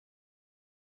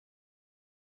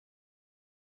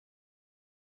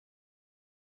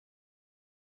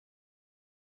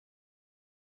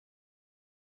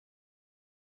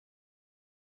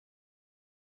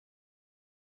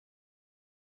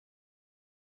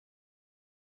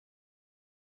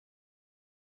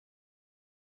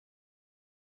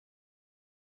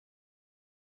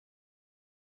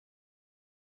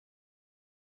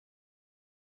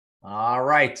All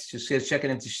right, just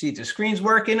checking in to see if the screen's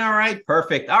working. All right,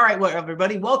 perfect. All right, well,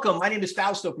 everybody, welcome. My name is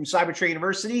Fausto from Cybertrade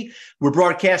University. We're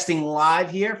broadcasting live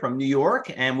here from New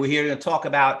York, and we're here to talk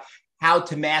about how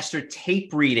to master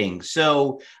tape reading.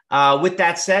 So with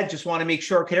that said, just want to make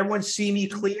sure, can everyone see me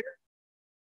clear?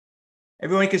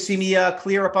 Everyone can see me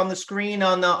clear up on the screen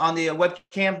on the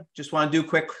webcam? Just want to do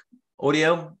quick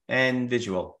audio and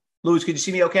visual. Louis, could you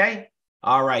see me okay?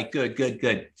 All right,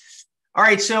 good. All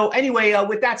right. So anyway,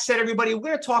 with that said, everybody, we're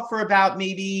going to talk for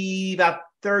maybe about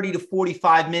 30 to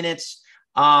 45 minutes.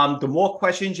 The more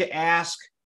questions you ask,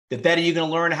 the better you're going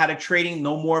to learn how to trading,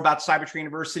 know more about Cybertrade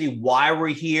University, why we're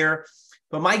here.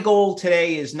 But my goal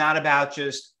today is not about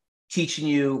just teaching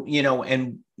you,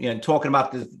 and talking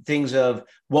about the things of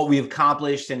what we've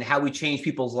accomplished and how we change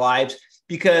people's lives,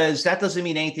 because that doesn't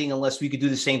mean anything unless we could do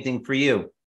the same thing for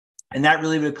you. And that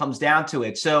really what comes down to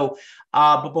it. So,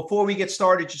 but before we get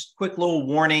started, just a quick little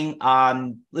warning.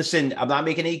 Listen, I'm not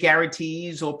making any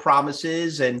guarantees or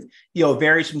promises, and,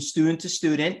 varies from student to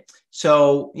student.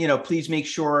 So, please make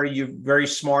sure you're very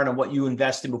smart on what you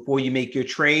invest in before you make your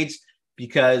trades,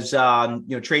 because,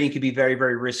 trading can be very,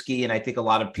 very risky. And I think a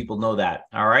lot of people know that.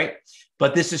 All right.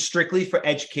 But this is strictly for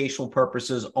educational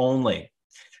purposes only.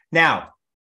 Now,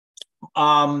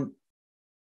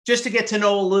 just to get to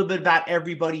know a little bit about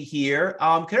everybody here,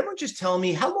 can everyone just tell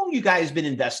me how long you guys been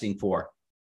investing for?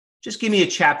 Just give me a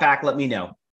chat back. Let me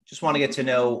know. Just want to get to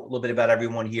know a little bit about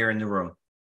everyone here in the room.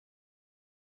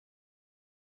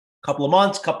 Couple of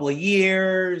months, couple of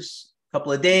years,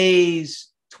 couple of days,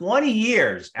 20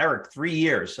 years. Eric, 3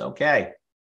 years. Okay,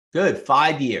 good.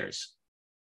 5 years.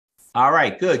 All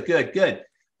right, good.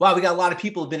 Wow, we got a lot of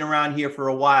people who've been around here for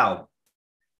a while.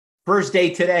 First day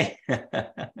today.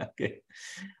 Okay.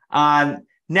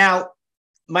 Now,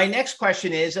 my next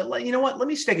question is, you know what? Let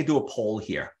me see if I can do a poll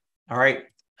here. All right.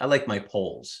 I like my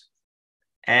polls.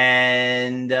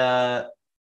 And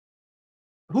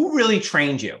who really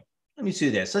trained you? Let me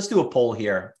do this. Let's do a poll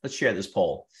here. Let's share this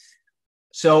poll.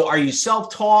 So are you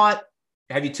self-taught?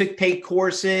 Have you took paid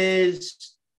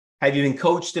courses? Have you been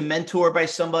coached and mentored by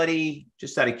somebody?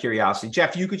 Just out of curiosity.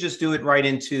 Jeff, you could just do it right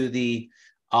into the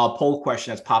poll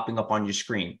question that's popping up on your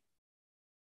screen.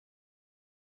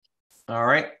 All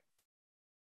right.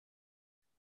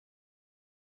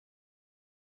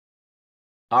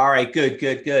 All right,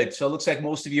 good. So it looks like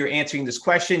most of you are answering this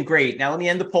question. Great. Now let me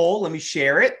end the poll. Let me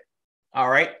share it. All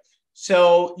right.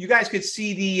 So you guys could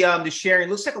see the sharing.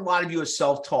 It looks like a lot of you are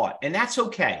self-taught, and that's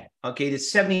okay. Okay,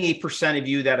 there's 78% of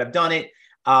you that have done it.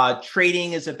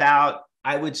 Trading is about,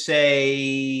 I would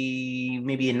say,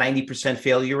 maybe a 90%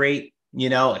 failure rate.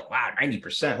 Like, wow,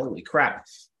 90%. Holy crap.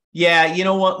 Yeah, you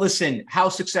know what? Listen, how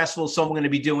successful is someone going to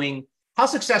be doing? How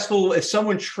successful if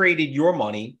someone traded your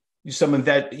money, someone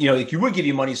that, if you would give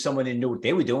you money, someone didn't know what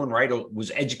they were doing, right? Or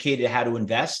was educated how to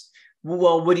invest.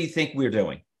 Well, what do you think we're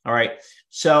doing? All right.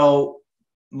 So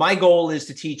my goal is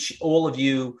to teach all of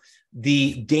you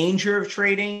the danger of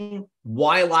trading,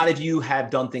 why a lot of you have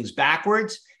done things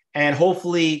backwards, and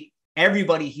hopefully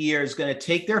everybody here is going to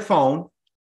take their phone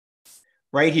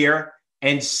right here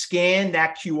and scan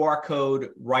that QR code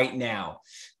right now,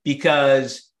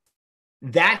 because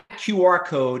that QR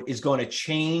code is going to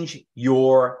change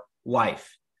your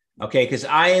life. Okay, because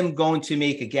I am going to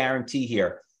make a guarantee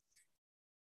here.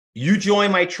 You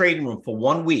join my trading room for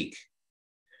 1 week.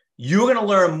 You're going to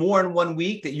learn more in 1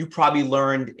 week that you probably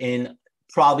learned in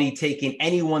probably taking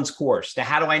anyone's course. Now,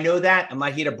 how do I know that? I'm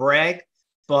not here to brag,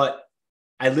 but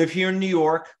I live here in New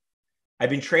York. I've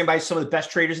been trained by some of the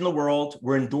best traders in the world.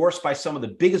 We're endorsed by some of the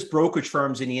biggest brokerage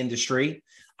firms in the industry.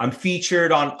 I'm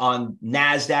featured on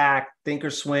NASDAQ,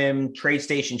 Thinkorswim,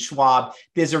 TradeStation, Schwab.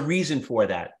 There's a reason for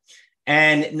that.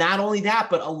 And not only that,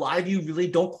 but a lot of you really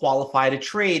don't qualify to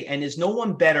trade. And there's no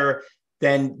one better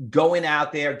than going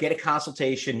out there, get a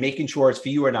consultation, making sure it's for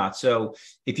you or not. So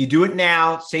if you do it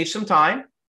now, save some time,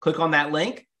 click on that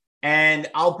link, and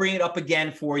I'll bring it up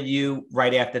again for you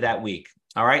right after that week.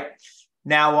 All right.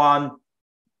 Now,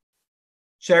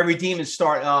 should I redeem and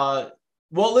start?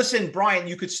 Well, listen, Brian,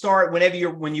 you could start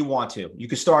when you want to. You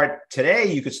could start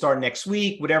today, you could start next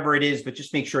week, whatever it is, but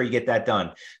just make sure you get that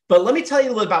done. But let me tell you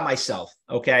a little about myself,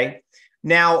 okay?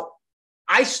 Now,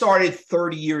 I started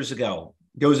 30 years ago.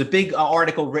 There was a big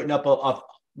article written up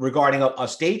regarding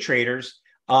us day traders,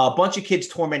 a bunch of kids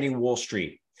tormenting Wall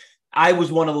Street. I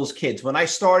was one of those kids. When I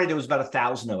started, there was about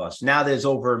 1,000 of us. Now there's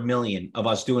over 1 million of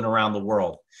us doing around the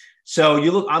world.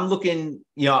 So I'm looking,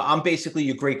 I'm basically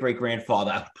your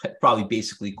great-great-grandfather. I would probably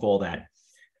basically call that.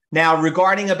 Now,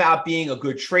 regarding about being a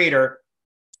good trader,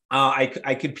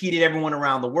 I competed everyone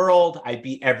around the world. I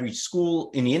beat every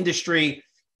school in the industry.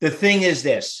 The thing is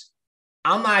this,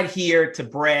 I'm not here to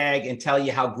brag and tell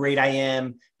you how great I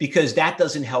am, because that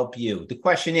doesn't help you. The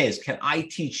question is, can I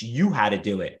teach you how to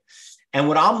do it? And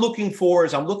what I'm looking for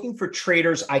is I'm looking for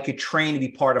traders I could train to be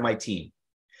part of my team.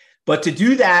 But to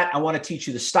do that, I want to teach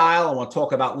you the style. I want to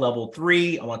talk about level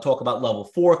 3. I want to talk about level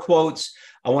 4 quotes.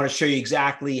 I want to show you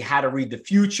exactly how to read the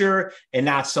future and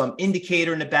not some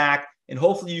indicator in the back. And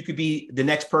hopefully you could be the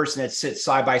next person that sits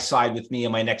side by side with me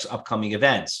in my next upcoming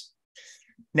events.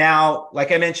 Now,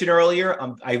 like I mentioned earlier,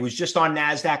 I was just on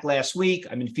NASDAQ last week.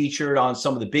 I've been featured on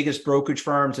some of the biggest brokerage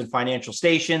firms and financial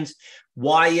stations.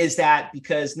 Why is that?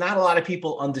 Because not a lot of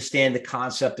people understand the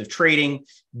concept of trading.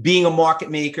 Being a market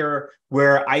maker,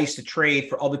 where I used to trade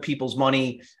for other people's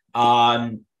money,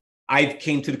 I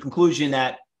came to the conclusion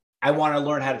that I want to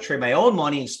learn how to trade my own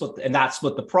money and not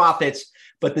split the profits.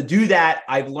 But to do that,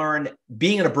 I've learned,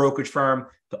 being in a brokerage firm,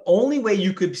 the only way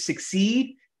you could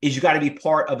succeed is you got to be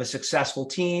part of a successful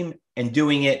team and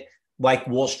doing it like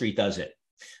Wall Street does it.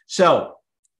 So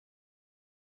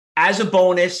as a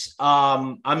bonus,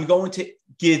 I'm going to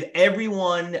give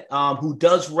everyone who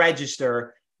does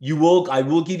register, I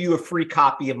will give you a free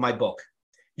copy of my book.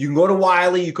 You can go to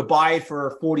Wiley, you could buy it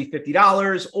for $40,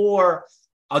 $50, or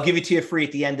I'll give it to you free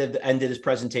at the end of this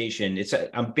presentation. It's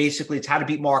how to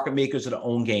beat market makers at their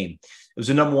own game. It was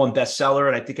a #1 bestseller,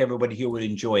 and I think everybody here would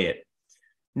enjoy it.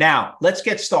 Now, let's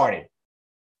get started.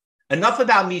 Enough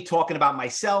about me talking about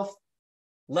myself.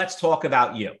 Let's talk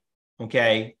about you,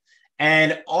 okay?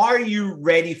 And are you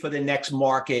ready for the next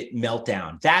market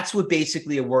meltdown? That's what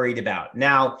basically you're worried about.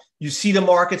 Now, you see the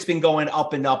market's been going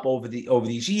up and up over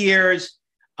these years.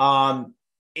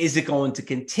 Is it going to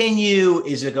continue?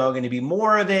 Is it going to be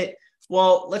more of it?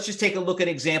 Well, let's just take a look at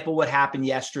an example of what happened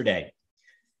yesterday.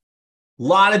 A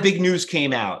lot of big news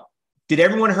came out. Did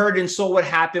everyone heard and saw what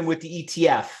happened with the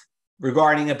ETF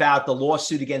regarding about the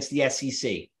lawsuit against the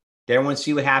SEC? Did everyone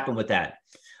see what happened with that?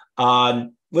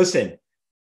 Listen,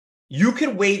 you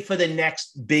could wait for the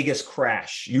next biggest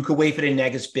crash. You could wait for the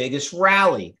next biggest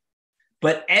rally.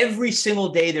 But every single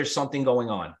day, there's something going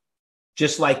on.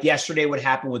 Just like yesterday, what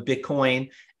happened with Bitcoin.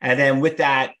 And then with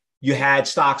that, you had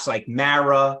stocks like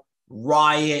Mara,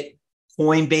 Riot,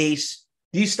 Coinbase.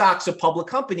 These stocks are public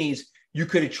companies. You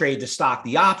could have traded the stock,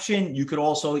 the option. You could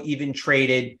also even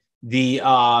traded the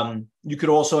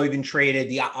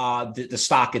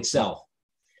stock itself.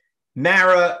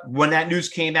 Mara, when that news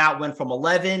came out, went from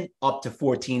 $11 up to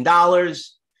 $14.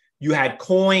 You had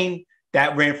Coin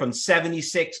that ran from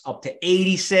 76 up to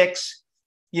 86.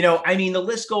 The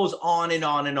list goes on and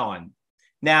on and on.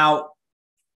 Now,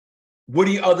 what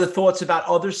are your other thoughts about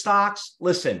other stocks?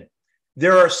 Listen,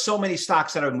 there are so many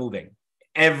stocks that are moving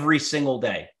every single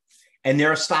day. And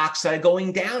there are stocks that are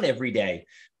going down every day.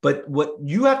 But what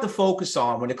you have to focus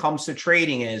on when it comes to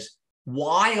trading is,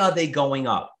 why are they going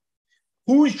up?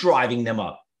 Who's driving them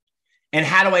up? And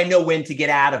how do I know when to get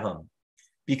out of them?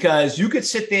 Because you could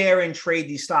sit there and trade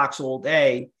these stocks all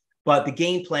day, but the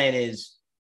game plan is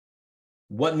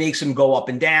what makes them go up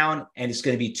and down. And it's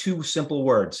going to be 2 simple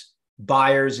words: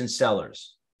 buyers and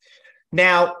sellers.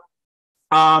 Now,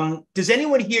 does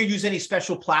anyone here use any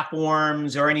special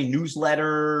platforms or any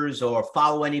newsletters or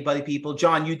follow anybody, people?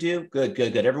 John, you do?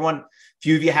 Good. Everyone, a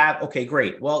few of you have? Okay,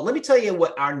 great. Well, let me tell you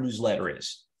what our newsletter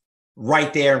is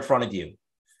right there in front of you.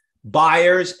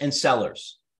 Buyers and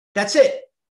sellers. That's it.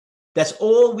 That's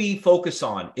all we focus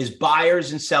on, is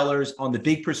buyers and sellers on the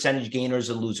big percentage gainers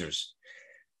and losers.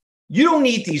 You don't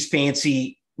need these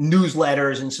fancy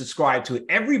newsletters and subscribe to it.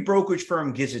 Every brokerage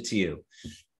firm gives it to you.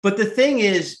 But the thing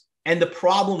is, and the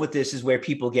problem with this is where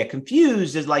people get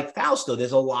confused, is like Fausto,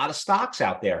 there's a lot of stocks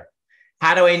out there.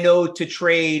 How do I know to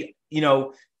trade,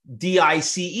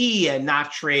 DICE and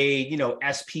not trade,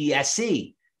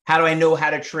 SPSC? How do I know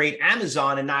how to trade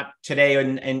Amazon and not today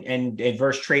and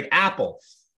versus trade Apple?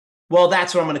 Well,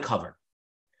 that's what I'm going to cover.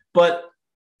 But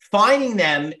finding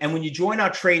them, and when you join our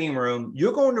trading room,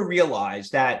 you're going to realize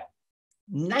that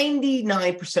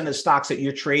 99% of the stocks that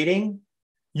you're trading,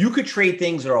 you could trade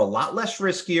things that are a lot less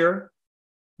riskier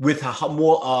with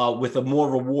a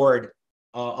more reward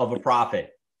of a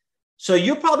profit. So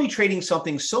you're probably trading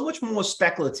something so much more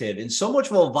speculative and so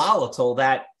much more volatile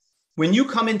that when you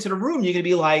come into the room, you're going to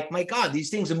be like, my God, these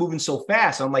things are moving so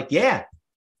fast. I'm like, yeah.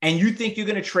 And you think you're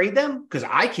going to trade them? Because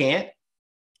I can't.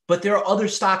 But there are other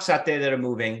stocks out there that are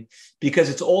moving, because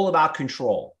it's all about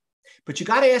control. But you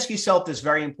got to ask yourself this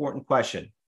very important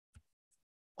question.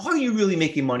 Are you really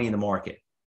making money in the market?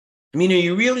 Are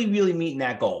you really, really meeting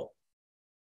that goal?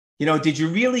 Did you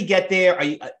really get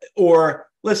there? Or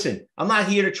listen, I'm not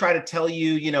here to try to tell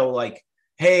you,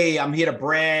 hey, I'm here to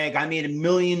brag. I made $1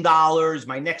 million,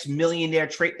 my next millionaire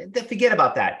trade. Forget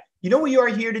about that. You know what you are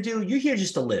here to do? You're here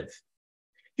just to live.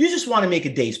 You just want to make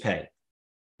a day's pay.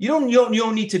 You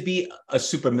don't need to be a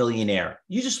super millionaire.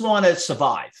 You just want to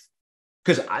survive,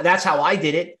 because that's how I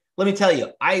did it. Let me tell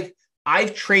you,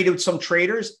 I've traded with some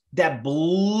traders that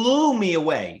blew me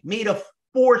away, made a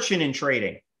fortune in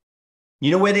trading. You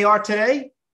know where they are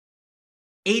today?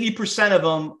 80% of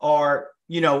them are,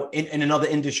 in another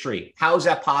industry. How is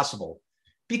that possible?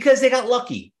 Because they got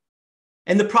lucky.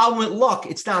 And the problem with luck,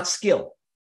 it's not skill.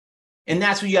 And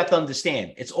that's what you have to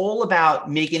understand. It's all about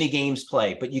making the games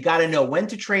play, but you got to know when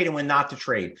to trade and when not to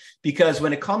trade. Because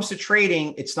when it comes to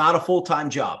trading, it's not a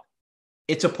full-time job.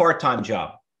 It's a part-time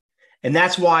job. And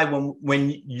that's why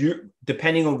when you,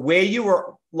 depending on where you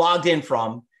are logged in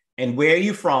from and where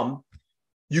you're from,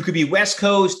 you could be West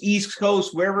Coast, East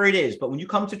Coast, wherever it is. But when you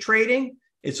come to trading,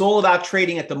 it's all about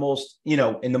trading at the most,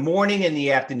 in the morning and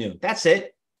the afternoon. That's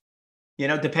it,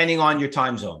 depending on your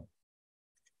time zone.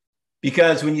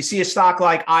 Because when you see a stock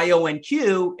like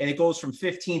IONQ and it goes from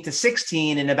 15 to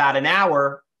 16 in about an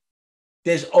hour,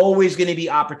 there's always going to be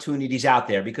opportunities out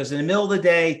there, because in the middle of the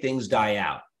day, things die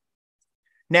out.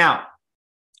 Now,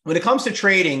 when it comes to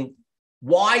trading,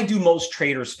 why do most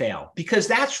traders fail? Because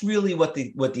that's really what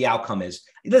the outcome is.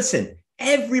 Listen,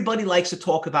 everybody likes to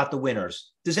talk about the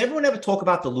winners. Does everyone ever talk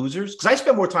about the losers? Because I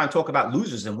spend more time talking about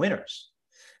losers than winners.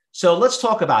 So let's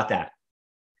talk about that.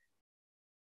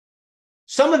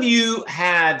 Some of you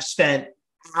have spent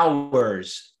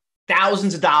hours,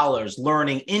 thousands of dollars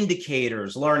learning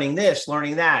indicators, learning this,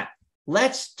 learning that.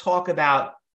 Let's talk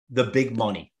about the big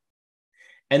money.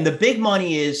 And the big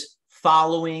money is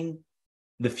following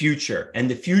the future. And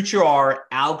the future are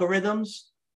algorithms,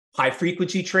 high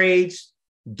frequency trades,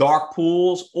 dark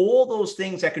pools, all those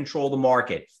things that control the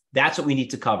market. That's what we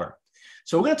need to cover.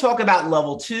 So we're going to talk about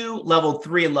level 2, level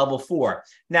 3, and level 4.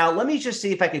 Now, let me just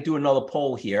see if I could do another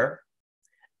poll here.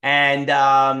 And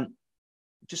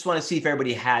just want to see if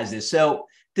everybody has this. So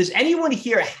does anyone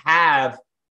here have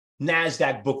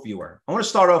NASDAQ Book Viewer? I want to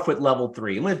start off with level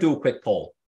 3. I'm going to do a quick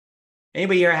poll.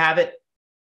 Anybody here have it?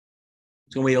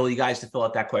 It's going to wait all you guys to fill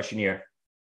out that questionnaire.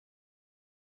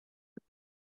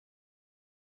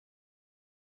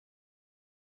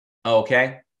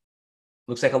 Okay.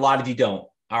 Looks like a lot of you don't.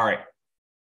 All right.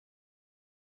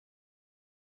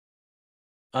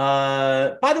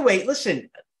 By the way, listen,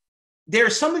 there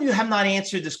are some of you who have not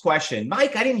answered this question.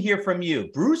 Mike, I didn't hear from you.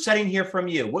 Bruce, I didn't hear from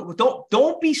you.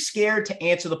 Don't be scared to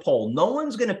answer the poll. No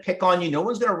one's going to pick on you. No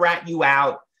one's going to rat you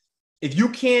out. If you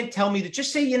can't tell me that,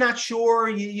 just say you're not sure.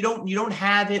 You don't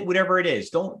have it, whatever it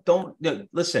is. No,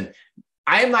 listen,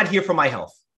 I am not here for my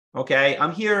health. Okay.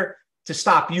 I'm here to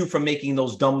stop you from making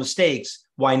those dumb mistakes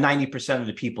why 90% of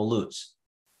the people lose.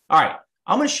 All right.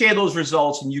 I'm going to share those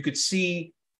results and you could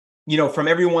see, from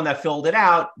everyone that filled it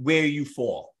out, where you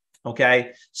fall.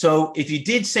 Okay. So if you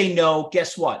did say no,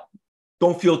 guess what?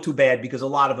 Don't feel too bad, because a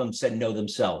lot of them said no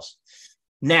themselves.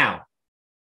 Now,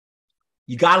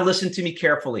 you got to listen to me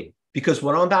carefully, because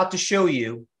what I'm about to show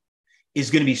you is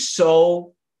going to be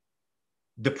so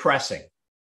depressing.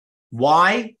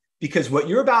 Why? Because what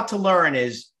you're about to learn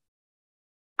is,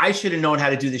 I should have known how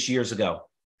to do this years ago.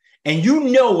 And you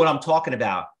know what I'm talking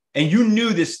about. And you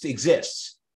knew this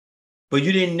exists, but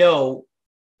you didn't know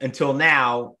until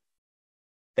now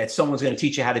that someone's going to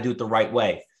teach you how to do it the right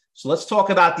way. So let's talk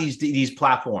about these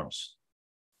platforms.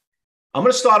 I'm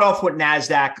going to start off with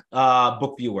NASDAQ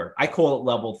Book Viewer. I call it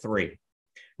level 3.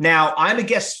 Now, I'm a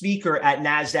guest speaker at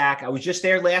NASDAQ. I was just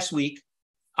there last week.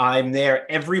 I'm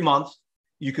there every month.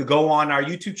 You could go on our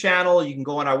YouTube channel. You can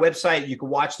go on our website. You can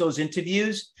watch those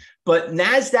interviews. But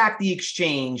NASDAQ, the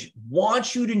exchange,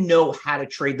 wants you to know how to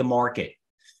trade the market.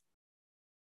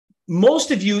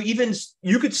 Most of you, even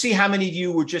you could see how many of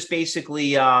you were just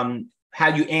basically how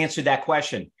you answered that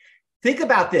question. Think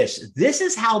about this. This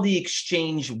is how the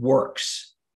exchange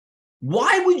works.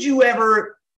 Why would you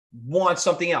ever want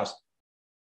something else?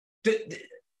 And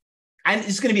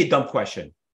it's going to be a dumb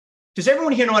question. Does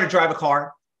everyone here know how to drive a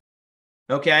car?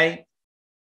 Okay.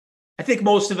 I think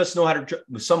most of us know how to,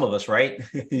 some of us, right?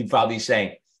 You're probably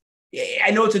saying, yeah,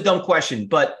 I know it's a dumb question,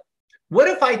 but what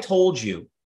if I told you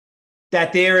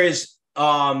that there is,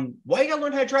 why you got to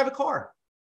learn how to drive a car?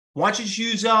 Why don't you just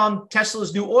use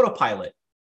Tesla's new autopilot?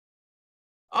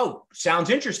 Oh, sounds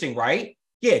interesting, right?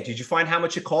 Yeah. Did you find how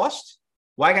much it cost?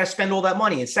 Why I got to spend all that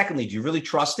money? And secondly, do you really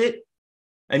trust it?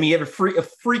 I mean, it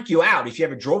freak you out if you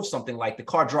ever drove something like the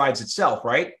car drives itself,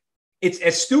 right? It's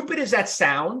as stupid as that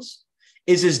sounds,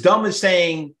 is as dumb as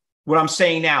saying what I'm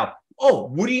saying now. Oh,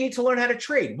 what do you need to learn how to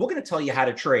trade? We're going to tell you how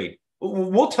to trade.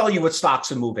 We'll tell you what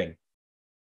stocks are moving.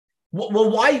 Well,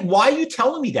 why are you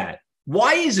telling me that?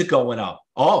 Why is it going up?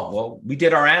 Oh, well, we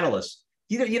did our analysts.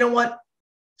 You know what?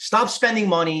 Stop spending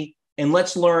money and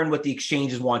let's learn what the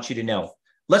exchanges want you to know.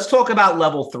 Let's talk about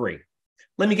level 3.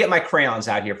 Let me get my crayons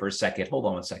out here for a second. Hold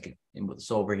on one second. And move this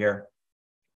over here.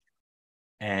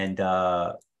 And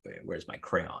where's my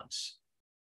crayons?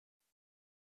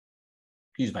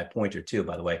 Use my pointer too,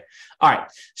 by the way. All right.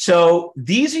 So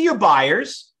these are your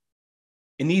buyers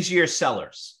and these are your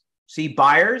sellers. See,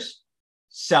 buyers,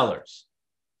 sellers.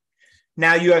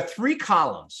 Now you have 3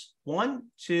 columns. 1,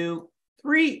 2,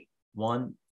 3.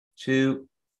 1, 2,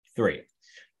 3.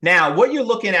 Now, what you're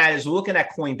looking at is we're looking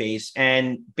at Coinbase,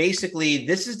 and basically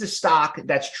this is the stock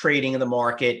that's trading in the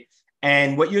market.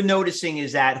 And what you're noticing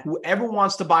is that whoever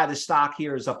wants to buy the stock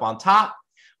here is up on top.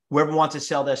 Whoever wants to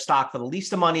sell their stock for the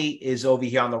least of money is over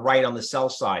here on the right on the sell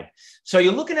side. So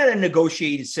you're looking at a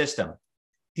negotiated system.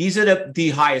 These are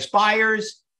the highest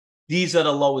buyers. These are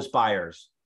the lowest buyers.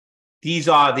 These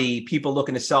are the people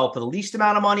looking to sell for the least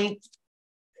amount of money.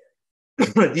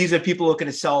 These are people looking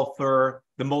to sell for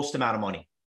the most amount of money.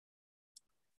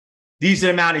 These are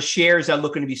the amount of shares that are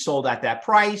looking to be sold at that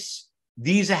price.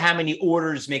 These are how many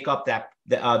orders make up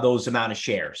those amount of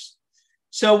shares.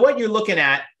 So what you're looking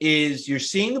at is you're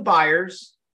seeing the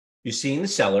buyers, you're seeing the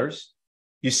sellers,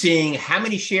 you're seeing how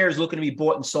many shares looking to be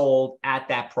bought and sold at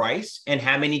that price and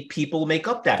how many people make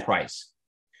up that price.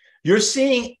 You're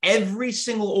seeing every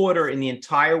single order in the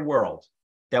entire world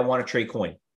that want to trade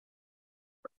coin.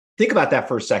 Think about that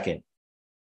for a second.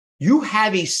 You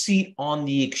have a seat on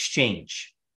the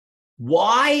exchange.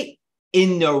 Why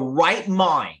in the right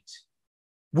mind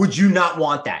would you not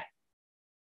want that?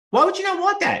 Why would you not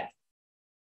want that?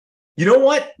 You know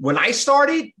what? When I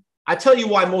started, I tell you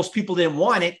why most people didn't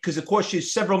want it, because it costs you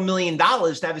several $1 million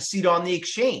to have a seat on the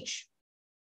exchange.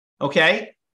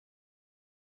 Okay?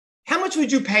 How much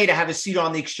would you pay to have a seat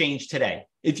on the exchange today?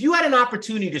 If you had an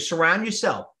opportunity to surround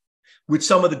yourself with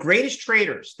some of the greatest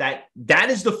traders, that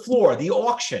is the floor, the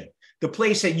auction, the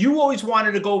place that you always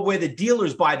wanted to go where the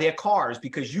dealers buy their cars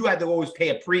because you had to always pay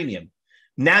a premium.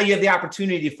 Now you have the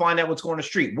opportunity to find out what's going on the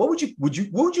street. What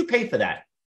would you pay for that?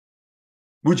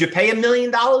 Would you pay $1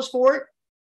 million for it?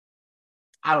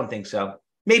 I don't think so.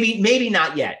 Maybe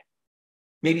not yet.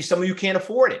 Maybe some of you can't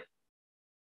afford it.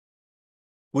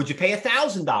 Would you pay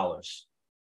 $1,000?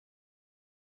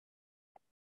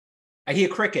 I hear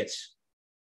crickets.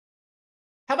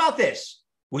 How about this?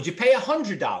 Would you pay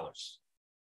 $100?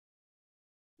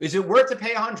 Is it worth to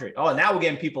pay $100? Oh, now we're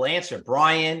getting people answer.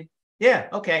 Brian, yeah,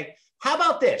 okay. How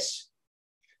about this?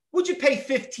 Would you pay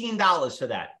 $15 for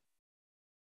that?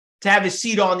 To have a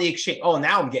seat on the exchange? Oh,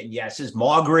 now I'm getting yeses.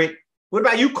 Margaret. What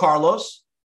about you, Carlos?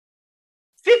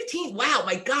 15. Wow,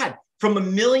 my God. From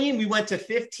 $1 million, we went to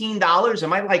 $15.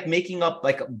 Am I like making up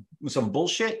like some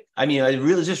bullshit? I mean,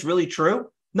 is this really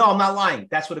true? No, I'm not lying.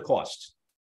 That's what it costs.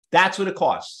 That's what it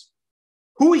costs.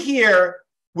 Who here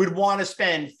would want to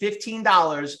spend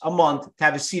 $15 a month to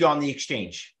have a seat on the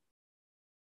exchange?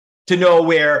 To know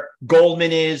where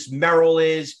Goldman is, Merrill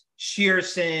is,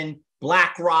 Shearson,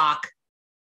 BlackRock,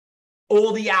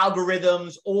 all the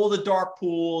algorithms, all the dark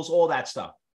pools, all that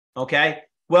stuff. Okay?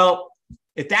 Well,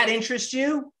 if that interests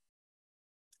you,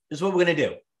 this is what we're going to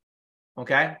do.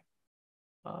 Okay?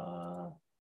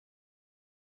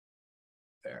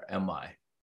 Where am I?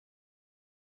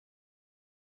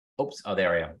 Oops. Oh,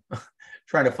 there I am.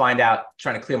 Trying to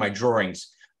clear my drawings.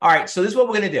 All right. So this is what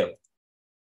we're going to do.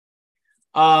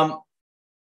 I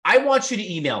want you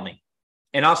to email me,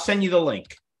 and I'll send you the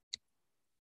link.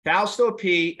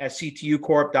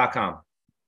 FaustoP@ctucorp.com.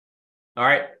 All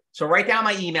right. So write down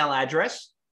my email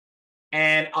address,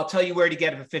 and I'll tell you where to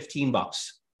get it for $15.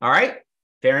 All right.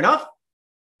 Fair enough.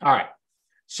 All right.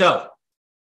 So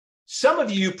some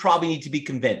of you probably need to be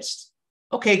convinced.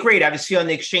 Okay, great. I have a seat on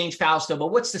the exchange, Fausto,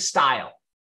 but what's the style?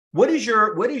 What is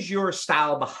your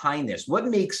style behind this? What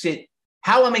makes it?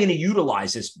 How am I going to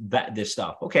utilize this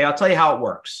stuff? Okay, I'll tell you how it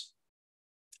works.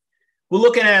 We're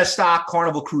looking at a stock,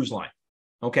 Carnival Cruise Line.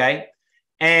 Okay.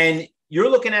 And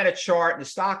you're looking at a chart, and the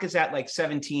stock is at like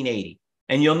 1780.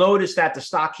 And you'll notice that the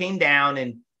stock came down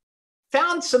and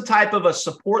found some type of a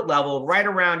support level right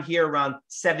around here, around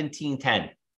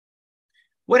 1710.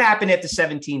 What happened after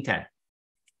 1710?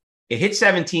 It hit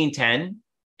 1710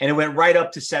 and it went right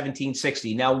up to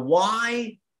 1760. Now,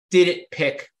 why did it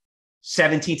pick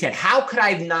 1710? How could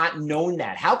I have not known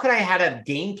that? How could I have had a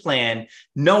game plan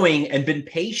knowing and been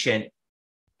patient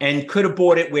and could have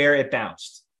bought it where it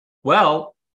bounced?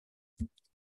 Well,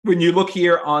 when you look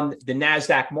here on the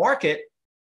NASDAQ market,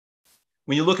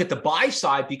 when you look at the buy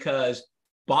side, because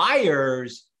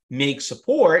buyers make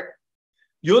support,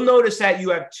 you'll notice that you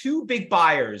have two big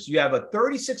buyers. You have a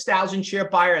 36,000 share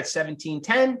buyer at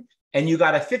 1710, and you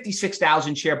got a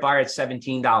 56,000 share buyer at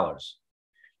 $17.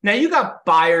 Now you got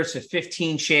buyers of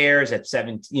 15 shares at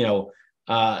 15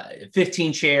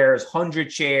 shares,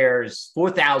 100 shares,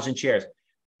 4,000 shares.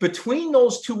 Between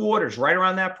those two orders, right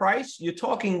around that price, you're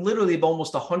talking literally of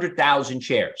almost 100,000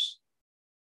 shares.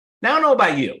 Now, I don't know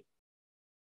about you,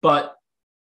 but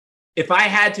if I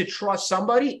had to trust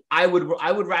somebody, I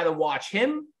would rather watch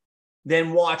him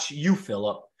than watch you,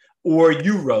 Philip, or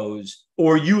you, Rose,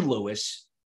 or you, Lewis,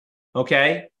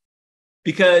 okay?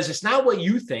 Because it's not what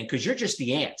you think, because you're just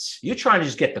the ants. You're trying to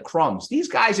just get the crumbs. These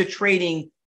guys are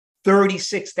trading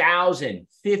 36,000,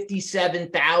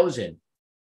 57,000,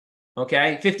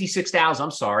 okay? 56,000,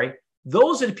 I'm sorry.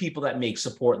 Those are the people that make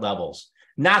support levels,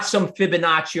 not some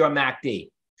Fibonacci or MACD.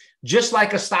 Just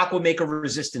like a stock will make a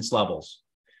resistance levels.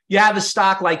 You have a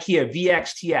stock like here,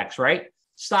 VXTX, right?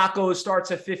 Stock starts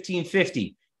at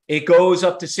 1550. It goes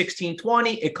up to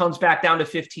 1620. It comes back down to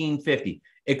 1550.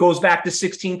 It goes back to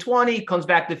 1620, comes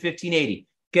back to 1580.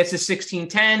 Gets to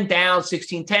 1610, down,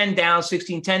 1610, down,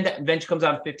 1610, eventually comes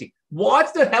out to 50.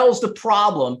 What the hell's the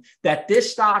problem that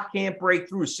this stock can't break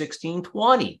through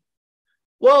 1620?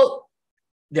 Well,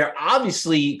 there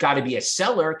obviously got to be a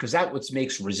seller because that's what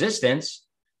makes resistance.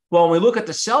 Well, when we look at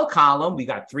the sell column, we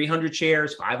got 300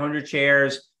 shares, 500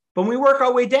 shares. But when we work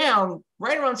our way down,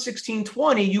 right around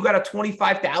 1620, you got a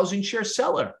 25,000 share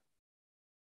seller.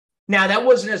 Now, that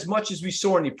wasn't as much as we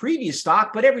saw in the previous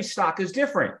stock, but every stock is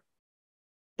different.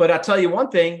 But I'll tell you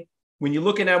one thing, when you're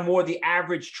looking at more the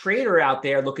average trader out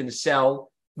there looking to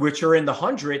sell, which are in the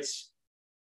hundreds,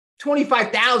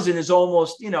 25,000 is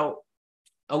almost, a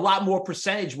lot more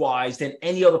percentage-wise than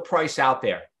any other price out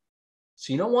there.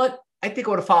 So you know what? I think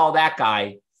I would follow that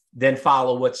guy than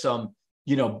follow what some,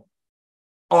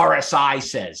 RSI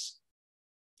says.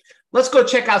 Let's go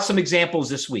check out some examples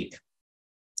this week.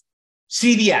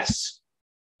 CVS,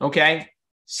 okay?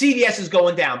 CVS is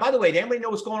going down. By the way, does anybody know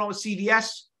what's going on with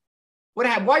CVS? What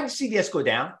happened? Why did CVS go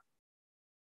down?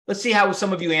 Let's see how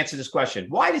some of you answer this question.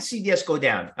 Why did CVS go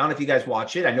down? I don't know if you guys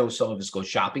watch it. I know some of us go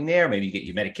shopping there. Maybe you get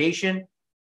your medication.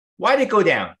 Why did it go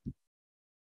down?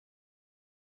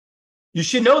 You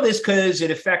should know this because it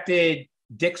affected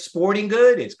Dick's Sporting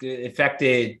Goods. It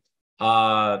affected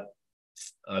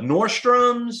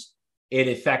Nordstrom's. It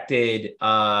affected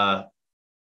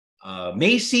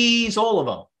Macy's, all of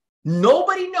them.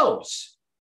 Nobody knows.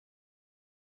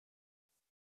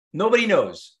 Nobody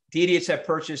knows. The idiots have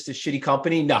purchased a shitty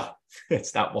company. No,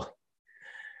 it's not one.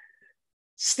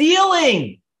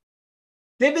 Stealing.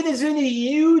 There is a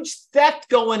huge theft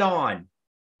going on.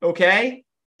 Okay?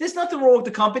 There's nothing wrong with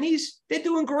the companies. They're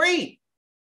doing great.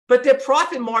 But their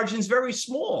profit margin is very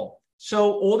small.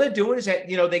 So all they're doing is that,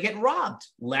 they're getting robbed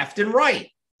left and right.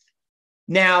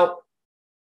 Now,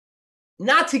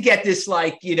 not to get this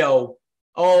a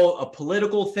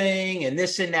political thing and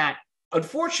this and that.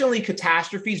 Unfortunately,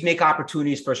 catastrophes make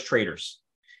opportunities for us traders.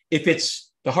 If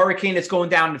it's the hurricane that's going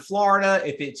down in Florida,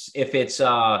 if it's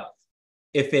whatchamacallit,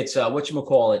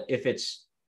 if it's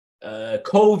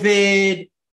COVID,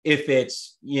 if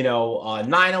it's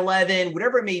 9/11,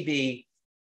 whatever it may be,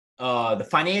 the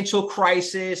financial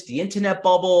crisis, the internet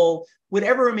bubble,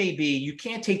 whatever it may be, you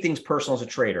can't take things personal as a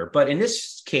trader. But in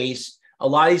this case, a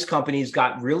lot of these companies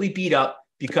got really beat up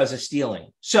because of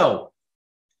stealing. So,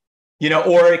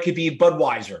 or it could be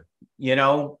Budweiser,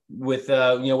 with,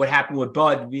 what happened with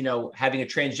Bud, having a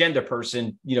transgender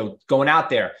person, going out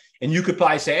there. And you could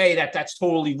probably say, hey, that's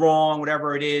totally wrong,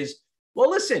 whatever it is. Well,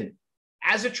 listen,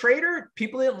 as a trader,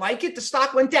 people didn't like it. The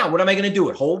stock went down. What am I going to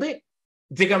do? Hold it?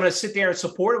 Think I'm going to sit there and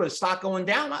support it with the stock going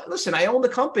down? Listen, I own the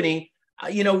company,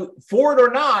 for it or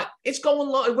not, it's going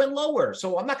low. It went lower.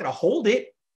 So I'm not going to hold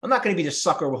it. I'm not going to be the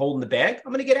sucker holding the bag.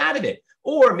 I'm going to get out of it.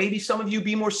 Or maybe some of you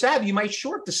be more savvy. You might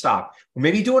short the stock, or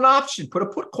maybe do an option, put a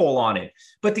put call on it.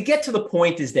 But to get to the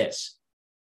point is this.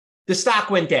 The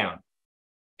stock went down.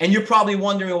 And you're probably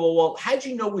wondering, well, how did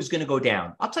you know it was going to go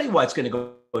down? I'll tell you why it's going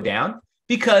to go down.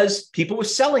 Because people were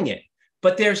selling it.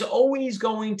 But there's always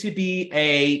going to be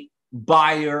a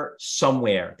buyer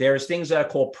somewhere. There's things that are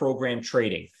called program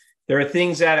trading. There are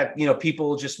things that,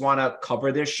 people just want to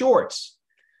cover their shorts.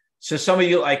 So some of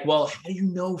you are like, well, how do you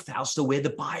know, Fausto, where the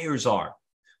buyers are?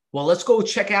 Well, let's go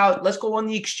on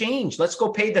the exchange. Let's go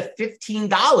pay the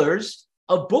 $15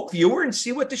 of book viewer and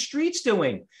see what the street's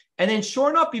doing. And then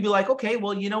sure enough, you'd be like, okay,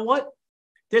 well, you know what?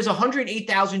 There's a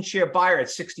 108,000 share buyer at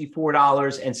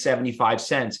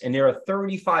 $64.75. And there are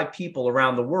 35 people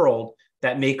around the world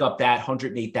that make up that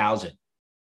 108,000.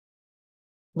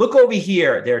 Look over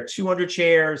here. There are 200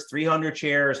 shares, 300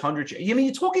 shares, 100 shares.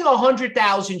 You're talking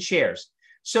 100,000 shares.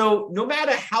 So no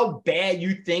matter how bad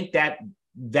you think that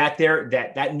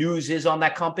news is on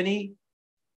that company,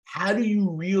 how do you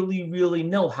really, really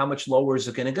know how much lower is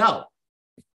it going to go?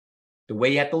 The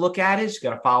way you have to look at it is you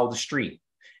got to follow the street.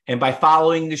 And by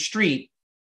following the street,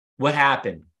 what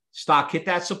happened? Stock hit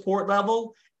that support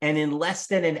level, and in less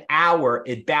than an hour,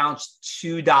 it bounced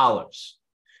 $2.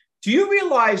 Do you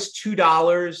realize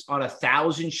 $2 on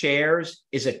 1,000 shares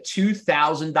is a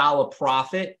 $2,000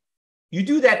 profit? You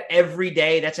do that every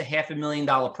day, that's a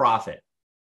 $500,000 profit.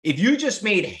 If you just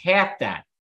made half that,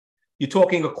 you're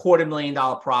talking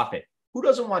 $250,000 profit. Who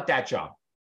doesn't want that job?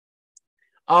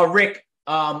 Rick,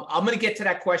 I'm going to get to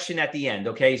that question at the end,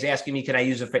 okay? He's asking me, can I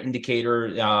use it for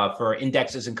indicator, for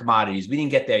indexes and commodities? We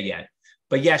didn't get there yet,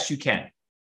 but yes, you can.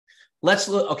 Let's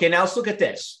look. Okay, now let's look at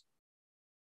this.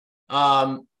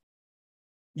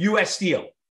 U.S. Steel,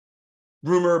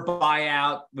 rumor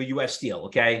buyout with U.S. Steel,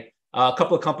 okay? A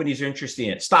couple of companies are interested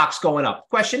in it. Stock's going up.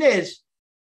 Question is,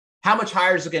 how much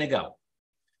higher is it going to go?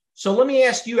 So let me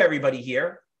ask you, everybody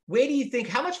here, where do you think,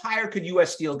 how much higher could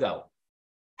U.S. Steel go?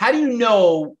 How do you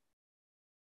know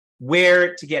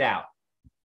where to get out?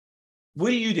 What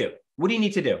do you do? What do you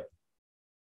need to do?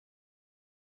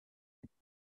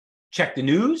 Check the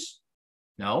news?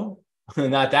 No,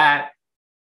 not that.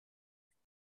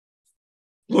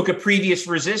 Look at previous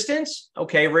resistance.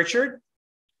 Okay, Richard.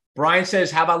 Brian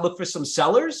says, how about look for some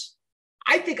sellers?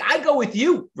 I think I go with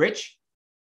you, Rich.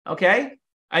 Okay.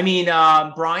 I mean,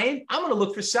 Brian, I'm going to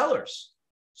look for sellers.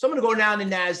 So I'm going to go down to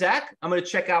NASDAQ. I'm going to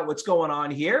check out what's going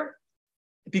on here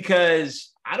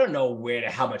because I don't know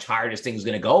how much higher this thing's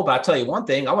going to go. But I'll tell you one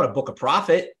thing, I want to book a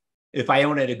profit if I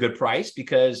own it at a good price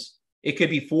because it could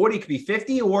be 40, it could be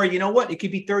 50, or you know what? It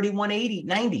could be 31.80,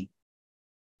 90.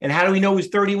 And how do we know it was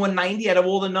 31.90 out of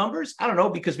all the numbers? I don't know,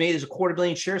 because maybe there's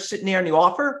 250,000 shares sitting there in the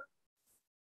offer.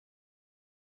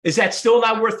 Is that still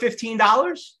not worth $15?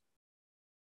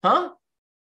 Huh?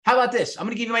 How about this? I'm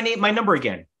going to give you my number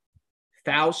again.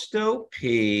 Fausto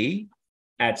P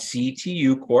at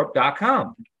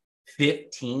ctucorp.com.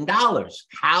 $15.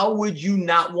 How would you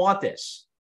not want this?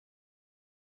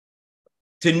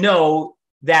 To know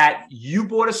that you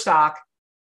bought a stock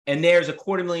and there's a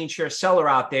 250,000 share seller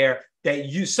out there that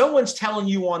someone's telling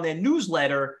you on their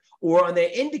newsletter or on their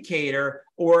indicator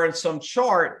or on some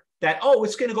chart that, oh,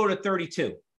 it's going to go to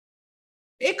 32.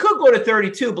 It could go to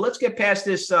 32, but let's get past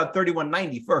this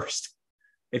 31.90 first,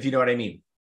 if you know what I mean.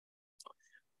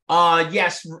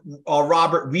 Yes,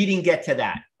 Robert, we didn't get to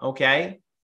that, okay?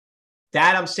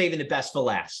 That I'm saving the best for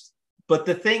last. But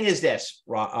the thing is this,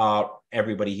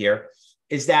 everybody here,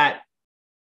 is that,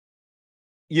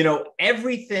 you know,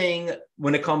 everything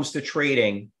when it comes to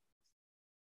trading,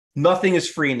 nothing is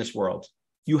free in this world.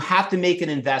 You have to make an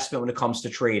investment when it comes to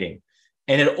trading.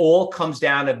 And it all comes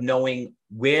down to knowing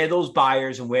where those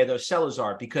buyers and where those sellers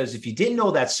are. Because if you didn't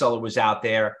know that seller was out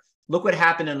there, look what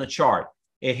happened in the chart.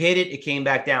 It hit it, it came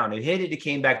back down. It hit it, it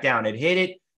came back down. It hit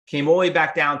it, came all the way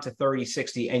back down to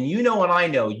 30.60. And you know, and I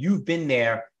know, you've been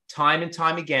there time and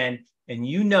time again. And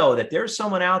you know that there's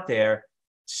someone out there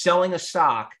selling a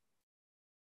stock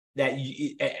that,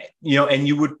 you know, and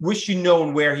you would wish you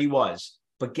known where he was.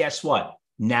 But guess what?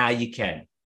 Now you can.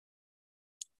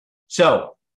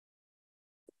 So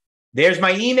there's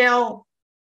my email.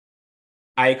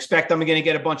 I expect I'm going to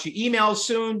get a bunch of emails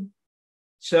soon.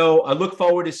 So I look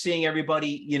forward to seeing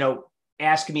everybody, you know,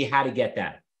 asking me how to get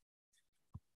that.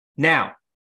 Now,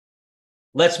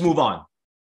 let's move on.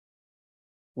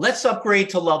 Let's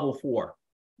upgrade to level 4,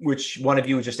 which one of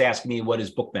you was just asking me, what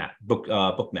is Bookmap?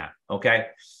 Bookmap, okay?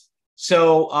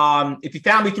 So if you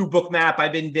found me through Bookmap,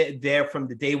 I've been there from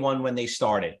the day one when they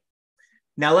started.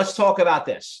 Now let's talk about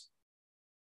this.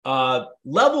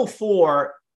 Level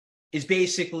 4 is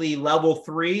basically level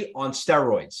 3 on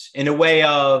steroids in a way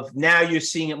of now you're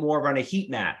seeing it more on a heat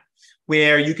map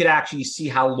where you could actually see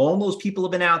how long those people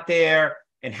have been out there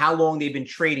and how long they've been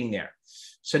trading there.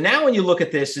 So now when you look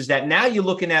at this is that now you're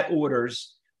looking at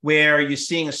orders where you're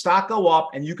seeing a stock go up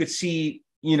and you could see,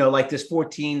 you know, like this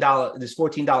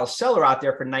 $14 seller out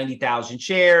there for 90,000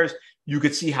 shares. You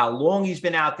could see how long he's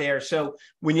been out there. So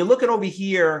when you're looking over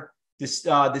here, this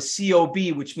the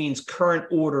COB, which means current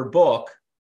order book,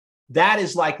 that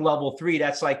is like level 3.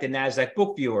 That's like the NASDAQ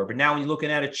book viewer. But now when you're looking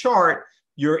at a chart,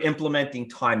 you're implementing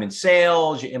time and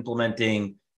sales, you're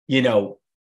implementing, you know,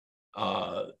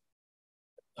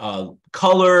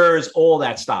 colors, all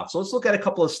that stuff. So let's look at a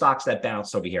couple of stocks that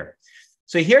bounced over here.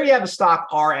 So here you have a stock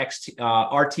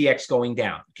RTX going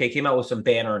down. Okay, came out with some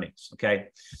bad earnings. Okay,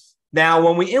 now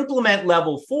when we implement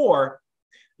level 4,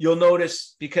 you'll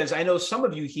notice, because I know some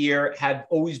of you here have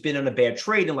always been in a bad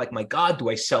trade and like, my God, do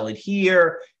I sell it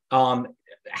here?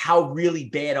 How really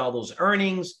bad are those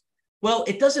earnings? Well,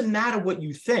 it doesn't matter what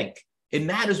you think. It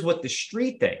matters what the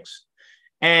street thinks.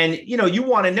 And, you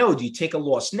want to know, do you take a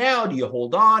loss now? Do you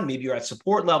hold on? Maybe you're at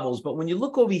support levels. But when you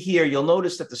look over here, you'll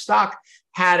notice that the stock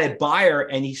had a buyer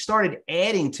and he started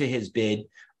adding to his bid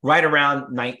right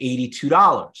around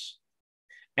 $82.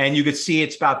 And you could see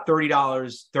it's about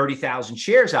 $30, 30,000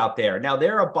 shares out there. Now,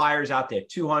 there are buyers out there,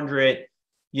 200,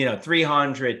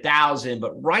 300,000.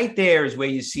 But right there is where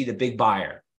you see the big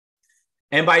buyer.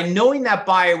 And by knowing that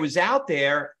buyer was out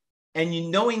there, and you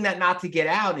knowing that not to get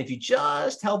out, if you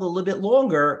just held a little bit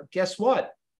longer, guess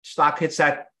what? Stock hits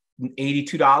that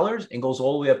 $82 and goes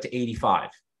all the way up to 85,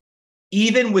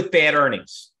 even with bad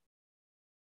earnings.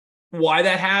 Why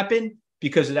that happened?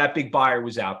 Because of that big buyer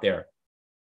was out there.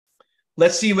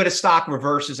 Let's see what a stock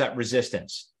reverses at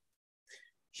resistance.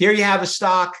 Here you have a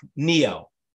stock, NEO.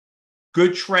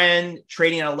 Good trend,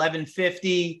 trading at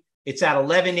 1150. It's at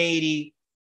 1180,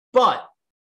 but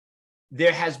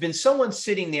there has been someone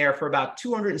sitting there for about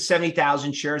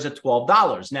 270,000 shares at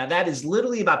 $12. Now, that is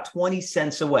literally about 20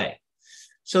 cents away.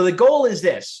 So the goal is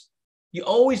this. You're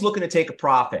always looking to take a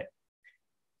profit.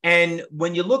 And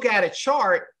when you look at a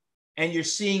chart and you're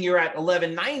seeing you're at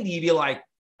 1190, you're like,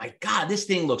 my God, this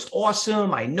thing looks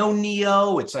awesome. I know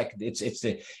NEO. It's like it's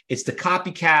the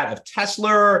copycat of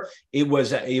Tesla. It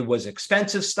was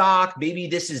expensive stock. Maybe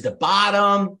this is the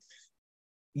bottom.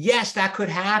 Yes, that could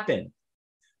happen.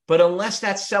 But unless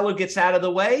that seller gets out of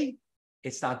the way,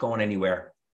 it's not going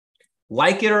anywhere.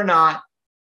 Like it or not,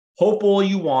 hope all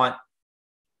you want.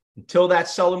 Until that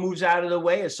seller moves out of the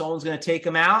way, if someone's going to take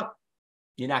them out,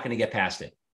 you're not going to get past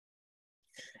it.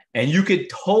 And you could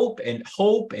hope and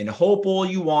hope and hope all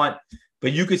you want,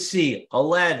 but you could see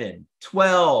 11,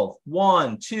 12,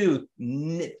 1, 2,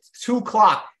 2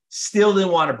 o'clock, still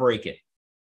didn't want to break it.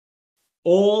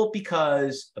 All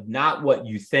because of not what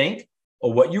you think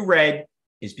or what you read,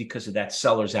 is because of that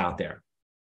sellers out there.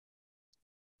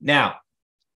 Now,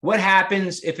 what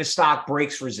happens if a stock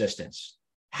breaks resistance?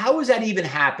 How does that even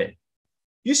happen?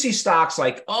 You see stocks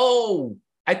like, oh,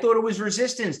 I thought it was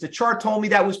resistance. The chart told me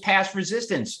that was past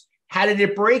resistance. How did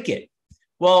it break it?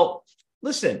 Well,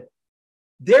 listen,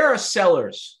 there are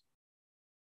sellers.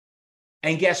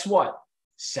 And guess what?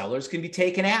 Sellers can be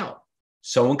taken out.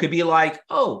 Someone could be like,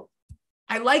 oh,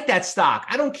 I like that stock.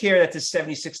 I don't care that there's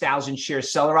 76,000 share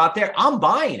seller out there. I'm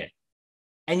buying it.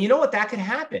 And you know what? That can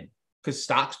happen because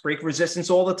stocks break resistance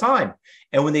all the time.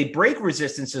 And when they break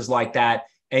resistances like that,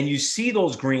 and you see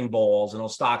those green balls and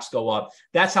those stocks go up,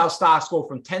 that's how stocks go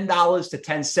from $10 to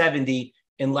 $10.70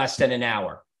 in less than an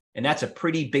hour. And that's a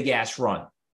pretty big ass run.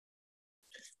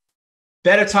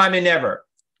 Better time than ever.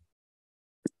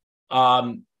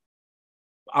 I'm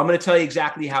going to tell you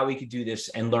exactly how we could do this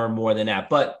and learn more than that.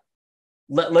 But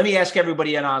let me ask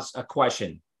everybody a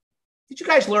question. Did you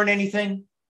guys learn anything?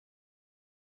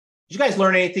 Did you guys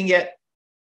learn anything yet?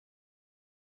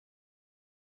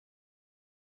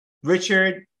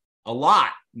 Richard, a lot,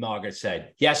 Margaret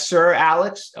said. Yes, sir,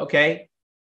 Alex. Okay.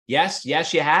 Yes,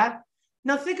 you have.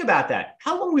 Now think about that.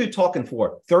 How long were you talking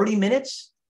for? 30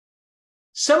 minutes?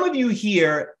 Some of you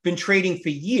here been trading for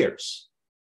years.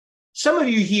 Some of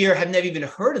you here have never even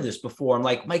heard of this before. I'm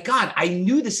like, my God, I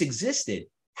knew this existed.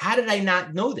 How did I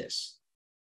not know this?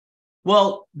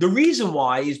 Well, the reason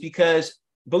why is because,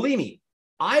 believe me,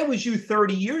 I was you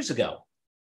 30 years ago.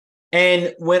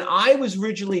 And when I was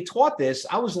originally taught this,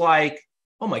 I was like,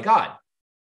 oh my God,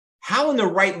 how in the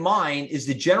right mind is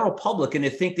the general public going to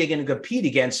think they're going to compete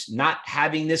against not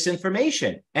having this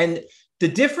information? And the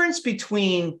difference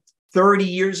between 30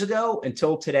 years ago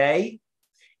until today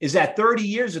is that 30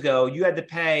 years ago, you had to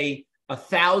pay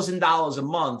 $1,000 a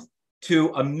month to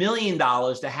 $1 million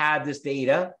to have this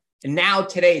data. And now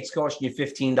today it's costing you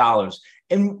 $15.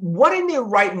 And what in their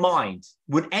right mind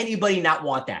would anybody not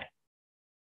want that?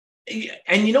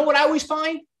 And you know what I always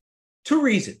find? Two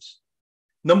reasons.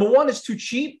 Number one, it's too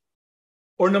cheap.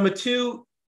 Or number two,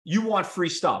 you want free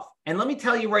stuff. And let me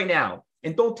tell you right now,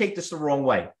 and don't take this the wrong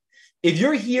way. If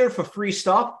you're here for free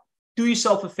stuff, do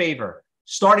yourself a favor.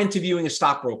 Start interviewing a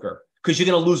stockbroker because you're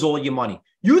going to lose all your money.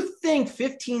 You think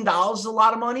 $15 is a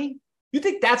lot of money? You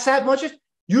think that's that much?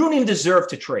 You don't even deserve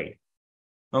to trade.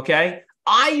 Okay?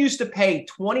 I used to pay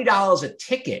 $20 a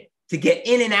ticket to get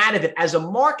in and out of it as a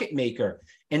market maker.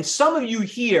 And some of you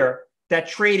here that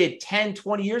traded 10,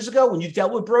 20 years ago, when you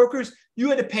dealt with brokers, you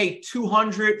had to pay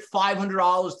 $200,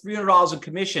 $500, $300 in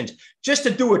commissions just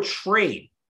to do a trade,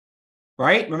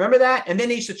 right? Remember that? And then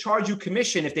they used to charge you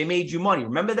commission if they made you money.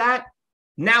 Remember that?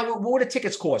 Now, what would the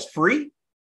tickets cost? Free?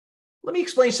 Let me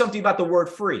explain something about the word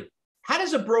free. How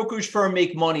does a brokerage firm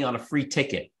make money on a free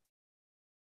ticket?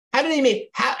 How do they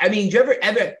make, do you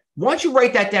ever, why don't you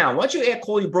write that down? Why don't you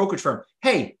call your brokerage firm?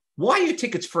 Hey, why are your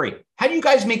tickets free? How do you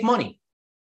guys make money?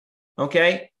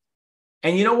 Okay.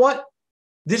 And you know what?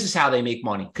 This is how they make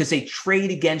money, because they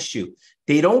trade against you.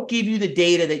 They don't give you the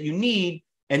data that you need,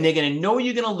 and they're going to know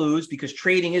you're going to lose because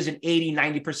trading is an 80,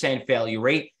 90% failure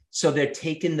rate. So they're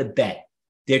taking the bet.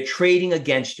 They're trading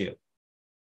against you.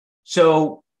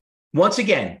 So once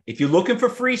again, if you're looking for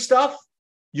free stuff,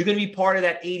 you're going to be part of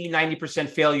that 80, 90%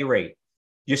 failure rate.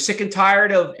 You're sick and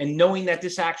tired of and knowing that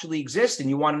this actually exists and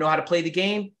you want to know how to play the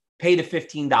game, pay the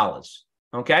 $15.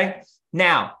 Okay?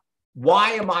 Now,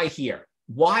 why am I here?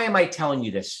 Why am I telling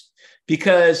you this?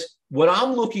 Because what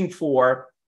I'm looking for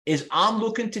is I'm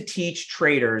looking to teach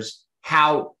traders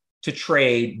how to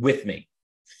trade with me.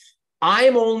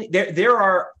 There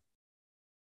are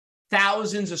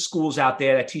thousands of schools out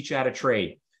there that teach you how to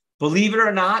trade. Believe it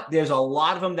or not, there's a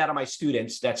lot of them that are my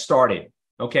students that started.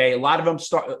 Okay, a lot of them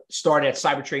started at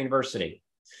Cybertrade University.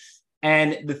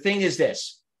 And the thing is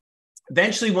this,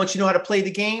 eventually, once you know how to play the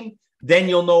game, then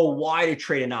you'll know why to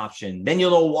trade an option. Then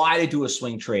you'll know why to do a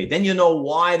swing trade. Then you'll know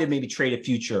why to maybe trade a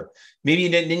future. Maybe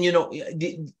then you know,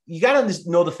 you got to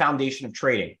know the foundation of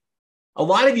trading. A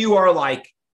lot of you are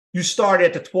like, you started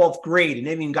at the 12th grade and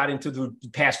never even got into the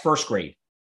past first grade.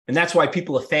 And that's why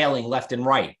people are failing left and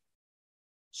right.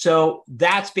 So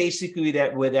that's basically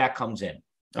where that comes in.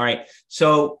 All right.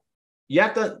 So you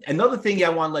have to, another thing I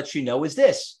want to let you know is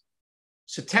this.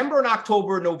 September and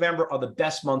October and November are the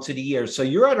best months of the year. So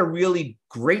you're at a really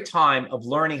great time of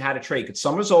learning how to trade, because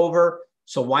summer's over.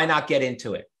 So why not get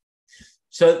into it?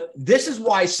 So this is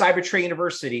why Cybertrade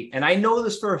University, and I know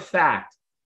this for a fact,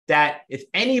 that if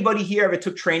anybody here ever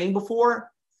took training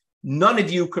before, none of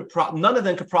them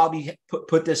could probably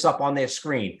put this up on their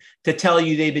screen to tell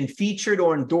you they've been featured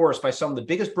or endorsed by some of the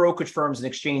biggest brokerage firms and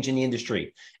exchange in the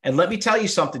industry. And let me tell you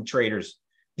something, traders.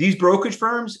 These brokerage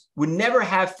firms would never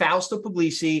have Fausto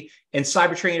Pugliese and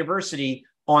Cybertrade University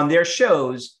on their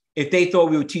shows if they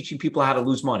thought we were teaching people how to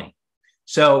lose money.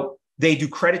 So they do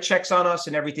credit checks on us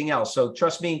and everything else. So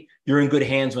trust me, you're in good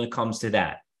hands when it comes to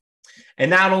that.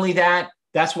 And not only that,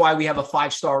 that's why we have a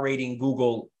 5-star rating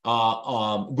Google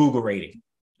rating.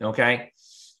 Okay.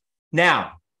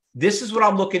 Now, this is what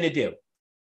I'm looking to do.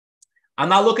 I'm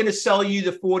not looking to sell you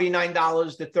the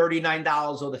 $49, the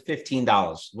 $39, or the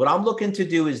 $15. What I'm looking to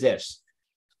do is this.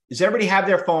 Does everybody have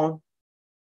their phone?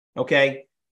 Okay.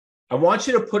 I want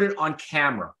you to put it on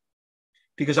camera,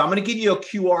 because I'm going to give you a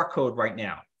QR code right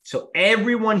now. So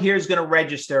everyone here is going to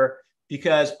register,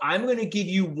 because I'm going to give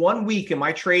you 1 week in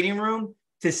my trading room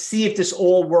to see if this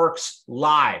all works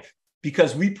live,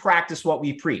 because we practice what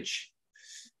we preach.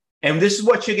 And this is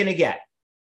what you're going to get.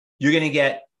 You're going to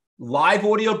get live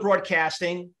audio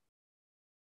broadcasting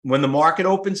when the market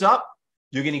opens up.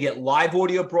 You're going to get live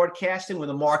audio broadcasting when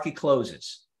the market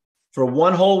closes. For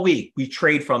 1 whole week, we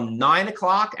trade from 9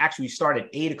 o'clock. Actually, we start at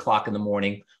 8 o'clock in the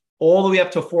morning, all the way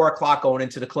up to 4 o'clock going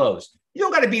into the close. You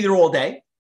don't got to be there all day.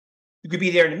 You could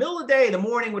be there in the middle of the day, in the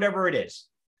morning, whatever it is.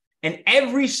 And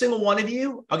every single one of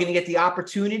you are going to get the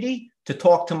opportunity to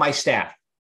talk to my staff.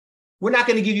 We're not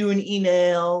going to give you an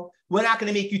email. We're not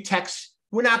going to make you text.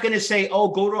 We're not going to say, oh,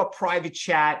 go to a private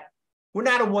chat. We're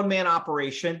not a one-man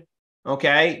operation.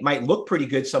 Okay. Might look pretty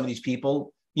good. Some of these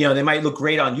people, they might look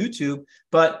great on YouTube,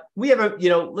 but we have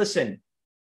listen,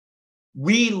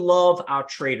 we love our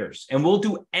traders, and we'll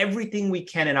do everything we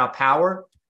can in our power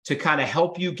to kind of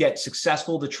help you get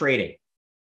successful to trading.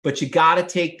 But you got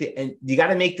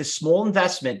to make the small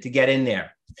investment to get in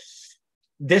there.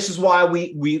 This is why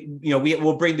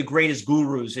we'll bring the greatest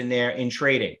gurus in there in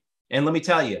trading. And let me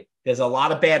tell you, there's a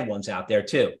lot of bad ones out there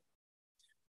too.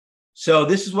 So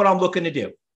this is what I'm looking to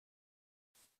do.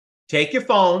 Take your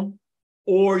phone,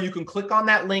 or you can click on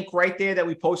that link right there that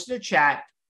we posted in the chat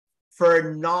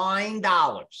for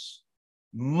 $9,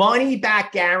 money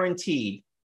back guaranteed.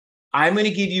 I'm going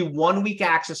to give you 1 week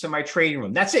access in my trading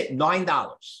room. That's it,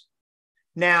 $9.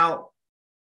 Now,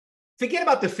 forget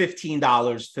about the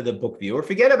 $15 for the book viewer.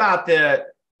 Forget about the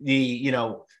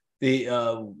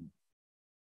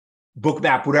book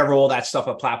map, whatever, all that stuff,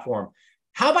 a platform.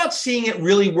 How about seeing it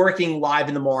really working live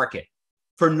in the market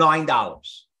for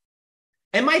 $9?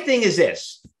 And my thing is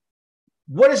this.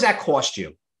 What does that cost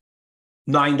you?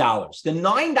 $9. The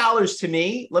 $9 to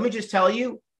me, let me just tell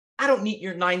you, I don't need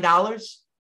your $9.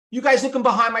 You guys looking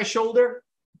behind my shoulder?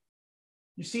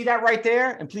 You see that right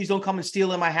there? And please don't come and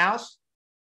steal in my house.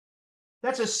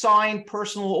 That's a signed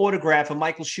personal autograph of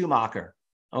Michael Schumacher.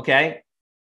 Okay.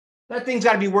 That thing's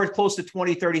got to be worth close to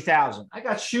 20, 30,000. I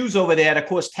got shoes over there that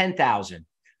cost 10,000.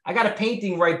 I got a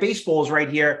painting, baseballs right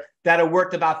here that are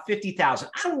worth about 50,000.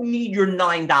 I don't need your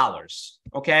 $9.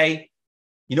 Okay.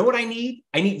 You know what I need?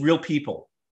 I need real people.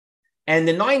 And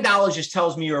the $9 just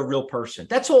tells me you're a real person.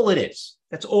 That's all it is.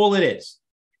 That's all it is.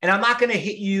 And I'm not going to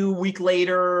hit you a week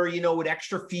later, with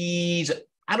extra fees.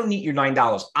 I don't need your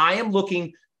 $9. I am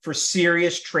looking for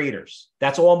serious traders.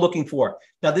 That's all I'm looking for.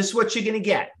 Now, this is what you're going to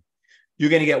get. You're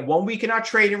going to get 1 week in our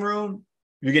trading room.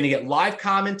 You're going to get live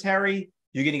commentary.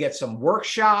 You're going to get some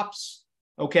workshops.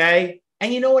 Okay.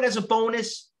 And you know what, as a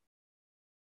bonus,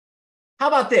 how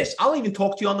about this? I'll even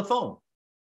talk to you on the phone.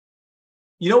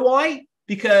 You know why?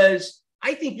 Because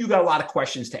I think you got a lot of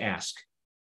questions to ask.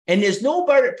 And there's no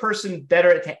better person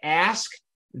to ask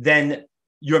than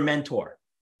your mentor.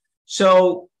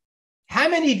 So how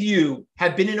many of you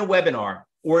have been in a webinar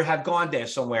or have gone there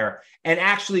somewhere and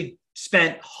actually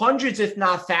spent hundreds, if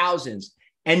not thousands,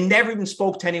 and never even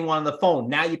spoke to anyone on the phone?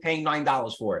 Now you're paying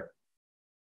 $9 for it.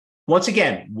 Once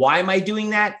again, why am I doing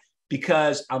that?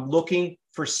 Because I'm looking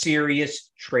for serious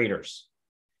traders.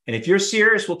 And if you're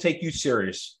serious, we'll take you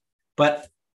serious. But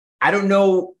I don't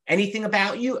know anything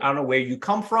about you. I don't know where you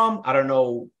come from. I don't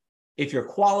know if you're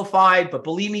qualified, but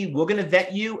believe me, we're going to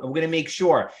vet you and we're going to make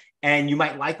sure. And you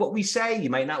might like what we say. You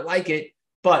might not like it,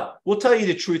 but we'll tell you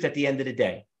the truth at the end of the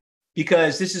day,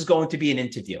 because this is going to be an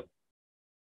interview.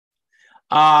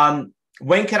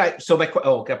 When can I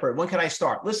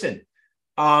start? Listen,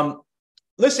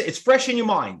 it's fresh in your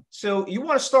mind. So you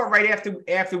want to start right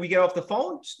after we get off the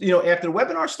phone, after the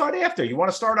webinar, start after. You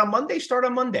want to start on Monday, start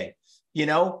on Monday,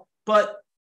 but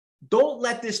don't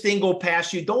let this thing go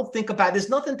past you. Don't think about it. There's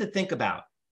nothing to think about,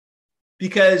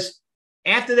 because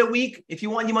after the week, if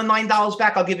you want my $9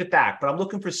 back, I'll give it back, but I'm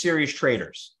looking for serious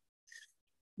traders.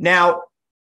 Now,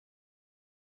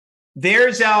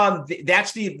 that's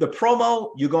the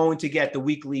promo. You're going to get the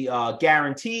weekly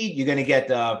guaranteed. You're going to get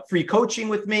the free coaching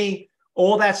with me,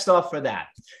 all that stuff for that.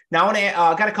 Now,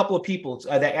 I got a couple of people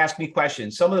that ask me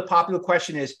questions. Some of the popular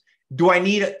question is, do I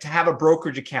need to have a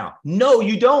brokerage account? No,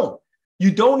 you don't. You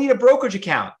don't need a brokerage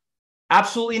account.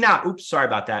 Absolutely not. Oops, sorry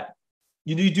about that.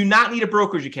 You do not need a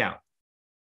brokerage account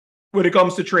when it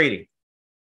comes to trading.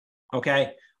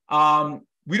 Okay.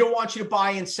 We don't want you to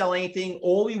buy and sell anything.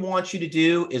 All we want you to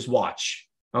do is watch.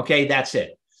 Okay, that's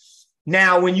it.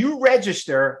 Now, when you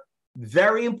register,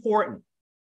 very important,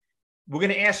 we're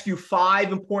going to ask you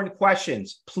 5 important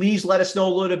questions. Please let us know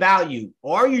a little about you.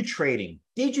 Are you trading?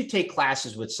 Did you take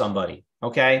classes with somebody?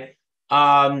 Okay.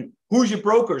 Who's your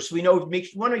broker? So we want to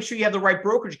make sure you have the right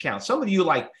brokerage account. Some of you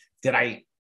I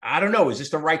don't know, is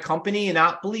this the right company?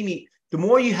 And believe me, the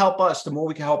more you help us, the more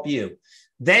we can help you.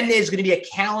 Then there's going to be a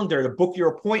calendar to book your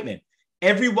appointment.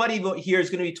 Everybody here is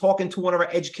going to be talking to one of our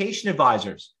education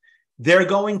advisors. They're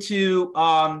going to,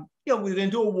 we're going to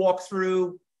do a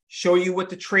walkthrough, show you what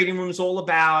the trading room is all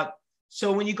about.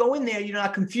 So when you go in there, you're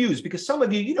not confused, because some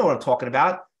of you know what I'm talking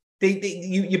about.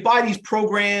 You buy these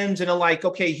programs and are like,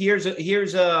 okay, here's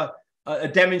a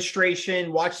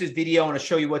demonstration. Watch this video and I'll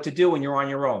show you what to do when you're on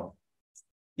your own.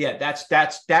 Yeah,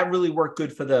 that really worked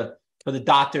good for the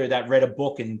doctor that read a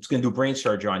book and is going to do brain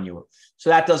surgery on you. So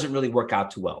that doesn't really work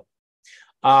out too well.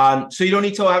 So you don't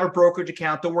need to have a brokerage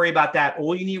account. Don't worry about that.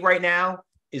 All you need right now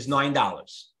is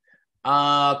 $9.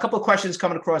 A couple of questions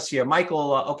coming across here.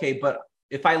 Michael, okay, but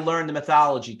if I learn the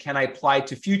methodology, can I apply it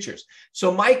to futures?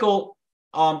 So Michael,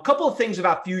 a couple of things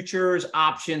about futures,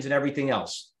 options, and everything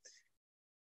else.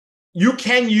 You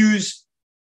can use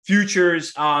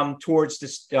futures towards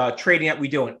this trading that we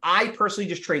do. And I personally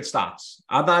just trade stocks.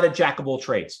 I'm not a jack of all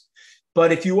trades.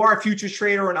 But if you are a futures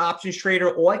trader or an options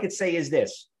trader, all I could say is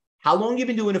this: how long you've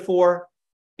been doing it for,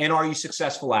 and are you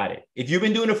successful at it? If you've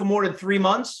been doing it for more than 3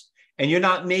 months and you're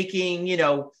not making,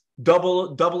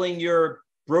 doubling your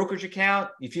brokerage account,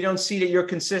 if you don't see that you're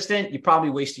consistent, you're probably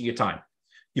wasting your time.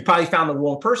 You probably found the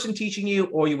wrong person teaching you,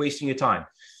 or you're wasting your time.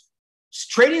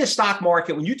 Trading the stock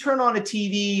market, when you turn on the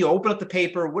TV or open up the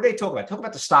paper, what do they talk about? Talk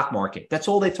about the stock market. That's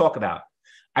all they talk about.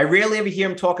 I rarely ever hear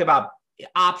them talk about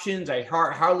options. I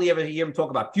hardly ever hear them talk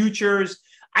about futures.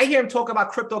 I hear them talk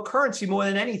about cryptocurrency more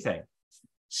than anything.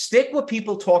 Stick what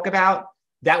people talk about.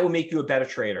 That will make you a better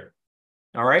trader.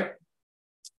 All right.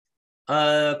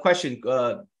 Question.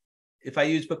 If I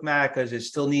use Bookmap, does it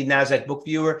still need NASDAQ Book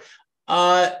Viewer?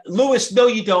 Lewis, no,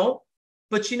 you don't.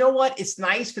 But you know what? It's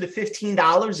nice for the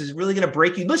 $15 is really going to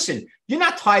break you. Listen, you're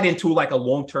not tied into like a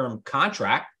long-term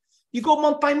contract. You go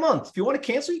month by month. If you want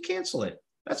to cancel, you cancel it.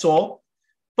 That's all.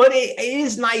 But it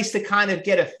is nice to kind of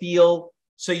get a feel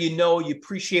so you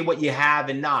appreciate what you have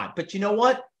and not. But you know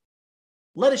what?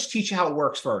 Let us teach you how it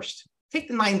works first. Take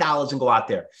the $9 and go out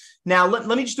there. Now, let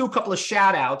me just do a couple of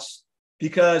shout outs,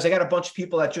 because I got a bunch of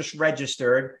people that just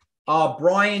registered.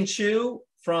 Brian Chu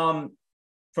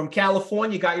from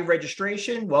California, got your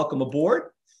registration. Welcome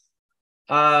aboard.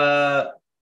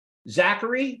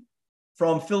 Zachary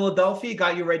from Philadelphia,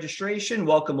 got your registration.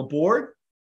 Welcome aboard.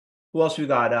 Who else we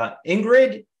got?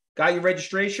 Ingrid got your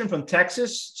registration from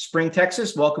Texas, Spring,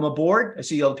 Texas. Welcome aboard. I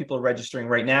see other people are registering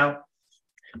right now.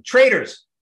 Traders,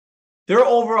 there are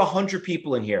over 100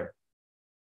 people in here.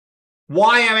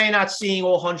 Why am I not seeing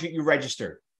all 100 you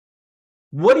registered?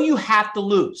 What do you have to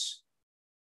lose?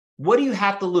 What do you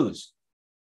have to lose?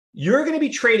 You're going to be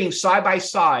trading side by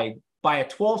side by a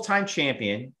 12-time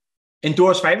champion,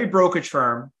 endorsed by every brokerage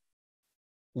firm,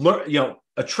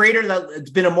 a trader that's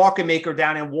been a market maker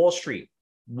down in Wall Street.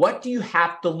 What do you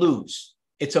have to lose?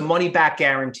 It's a money back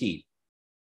guarantee.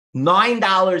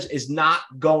 $9 is not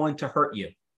going to hurt you,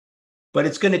 but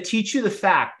it's going to teach you the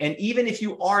fact. And even if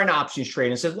you are an options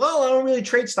trader and says, well, I don't really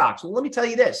trade stocks. Well, let me tell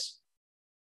you this.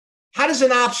 How does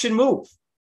an option move?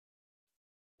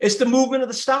 It's the movement of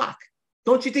the stock.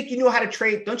 Don't you think you know how to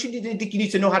trade? Don't you think you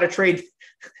need to know how to trade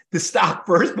the stock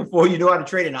first before you know how to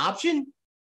trade an option?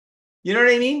 You know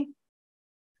what I mean?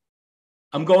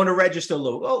 I'm going to register,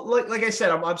 Lou. Oh, like I said,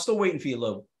 I'm still waiting for you,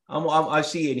 Lou. I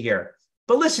see you in here.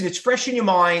 But listen, it's fresh in your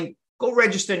mind. Go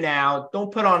register now.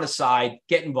 Don't put on the side.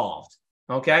 Get involved.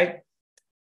 Okay?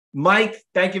 Mike,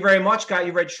 thank you very much. Got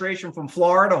your registration from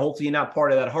Florida. Hopefully you're not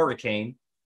part of that hurricane.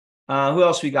 Who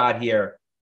else we got here?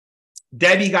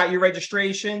 Debbie got your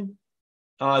registration.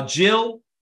 Jill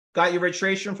got your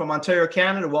registration from Ontario,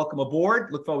 Canada. Welcome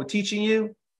aboard. Look forward to teaching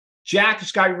you. Jack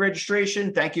just got your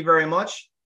registration. Thank you very much.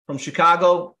 From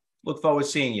Chicago. Look forward to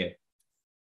seeing you.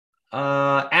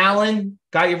 Alan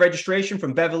got your registration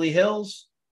from Beverly Hills.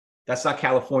 That's not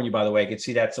California, by the way. I could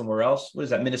see that somewhere else. What is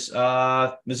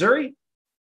that? Missouri?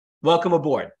 Welcome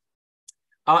aboard.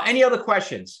 Any other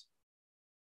questions?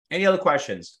 Any other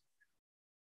questions?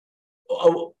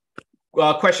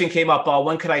 Question came up.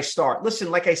 When could I start?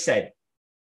 Listen, like I said,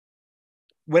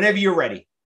 whenever you're ready.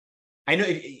 I know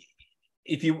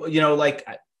if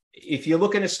you're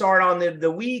looking to start on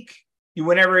the week,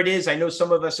 whenever it is. I know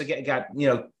some of us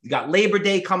got Labor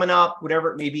Day coming up,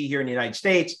 whatever it may be here in the United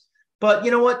States. But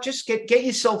you know what? Just get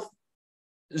yourself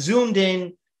zoomed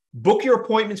in. Book your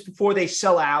appointments before they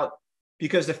sell out,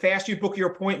 because the faster you book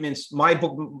your appointments, my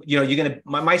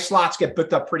slots get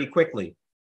booked up pretty quickly.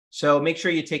 So make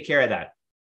sure you take care of that.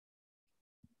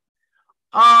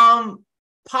 I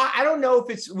don't know if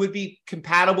it would be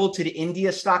compatible to the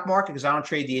India stock market, because I don't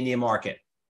trade the India market.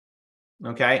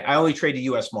 Okay, I only trade the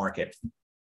U.S. market.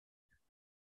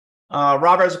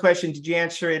 Robert has a question. Did you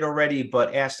answer it already?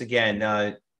 But asked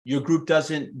again. Your group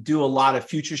doesn't do a lot of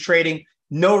futures trading.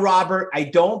 No, Robert, I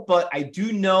don't. But I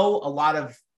do know a lot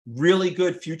of really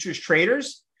good futures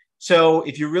traders. So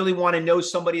if you really want to know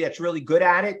somebody that's really good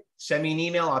at it, send me an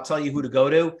email. I'll tell you who to go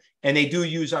to. And they do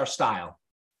use our style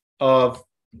of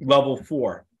level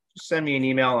 4. Send me an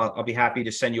email. I'll be happy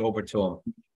to send you over to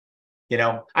them. You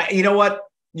know what?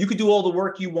 You could do all the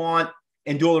work you want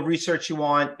and do all the research you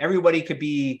want. Everybody could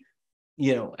be,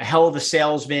 a hell of a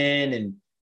salesman and,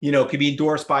 could be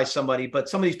endorsed by somebody. But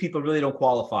some of these people really don't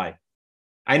qualify.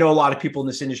 I know a lot of people in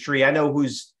this industry. I know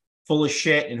who's full of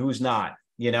shit and who's not,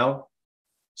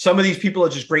 Some of these people are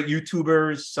just great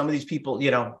YouTubers. Some of these people,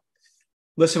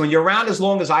 listen, when you're around as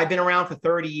long as I've been around for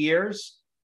 30 years,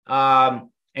 and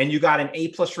you got an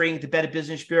A+ rating at the Better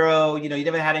Business Bureau, you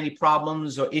never had any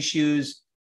problems or issues.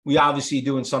 We obviously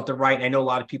doing something right. And I know a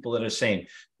lot of people that are the same.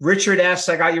 Richard S.,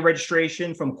 I got your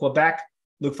registration from Quebec.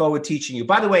 Look forward to teaching you.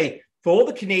 By the way, for all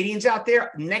the Canadians out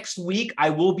there, next week I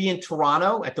will be in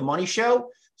Toronto at the Money Show.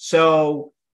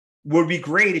 So would be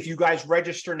great if you guys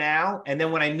register now. And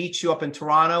then when I meet you up in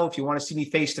Toronto, if you want to see me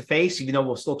face to face, even though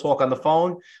we'll still talk on the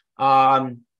phone,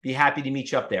 be happy to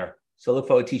meet you up there. So look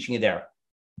forward to teaching you there.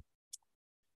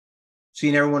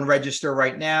 Seeing everyone register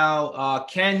right now.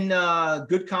 Ken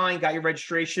Goodkind got your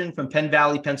registration from Penn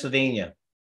Valley, Pennsylvania.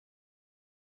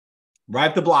 Right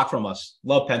up the block from us.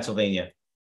 Love Pennsylvania.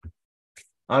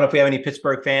 I don't know if we have any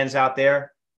Pittsburgh fans out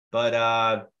there,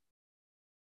 but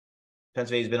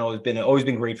Pennsylvania's always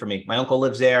been great for me. My uncle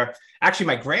lives there. Actually,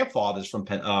 my grandfather's from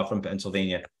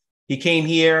Pennsylvania. He came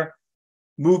here,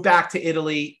 moved back to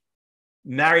Italy,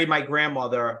 married my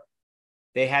grandmother.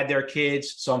 They had their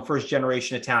kids, so I'm first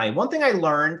generation Italian. One thing I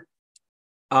learned,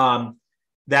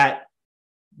 that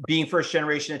being first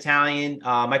generation Italian,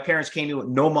 my parents came here with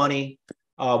no money.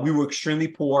 We were extremely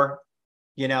poor,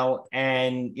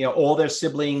 and all their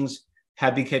siblings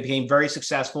became very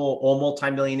successful, all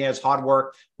multimillionaires, hard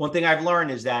work. One thing I've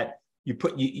learned is that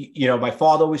my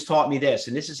father always taught me this,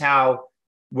 and this is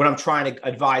what I'm trying to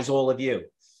advise all of you.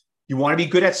 You want to be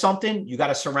good at something, you got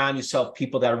to surround yourself with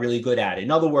people that are really good at it.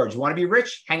 In other words, you want to be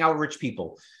rich, hang out with rich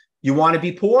people. You want to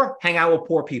be poor, hang out with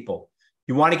poor people.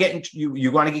 You want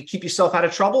to keep yourself out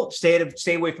of trouble, stay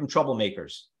away from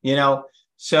troublemakers.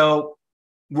 So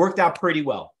worked out pretty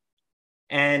well.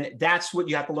 And that's what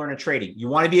you have to learn in trading. You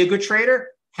want to be a good trader?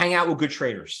 Hang out with good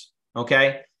traders.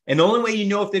 Okay. And the only way you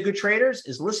know if they're good traders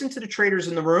is listen to the traders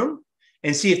in the room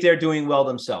and see if they're doing well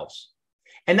themselves.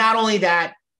 And not only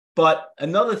that, but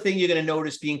another thing you're going to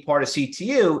notice being part of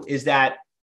CTU is that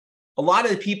a lot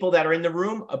of the people that are in the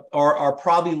room are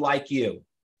probably like you,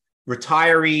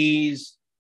 retirees,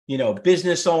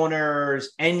 business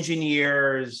owners,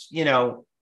 engineers,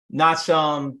 not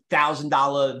some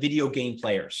 $1,000 video game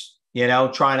players,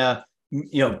 trying to,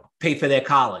 pay for their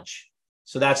college.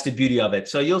 So that's the beauty of it.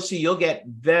 So you'll get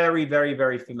very, very,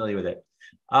 very familiar with it.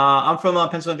 I'm from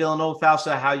Pennsylvania, Villanova.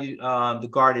 Fausto, how you, the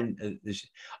garden.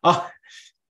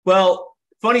 Well,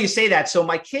 funny you say that. So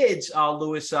my kids,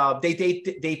 Louis,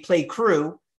 they play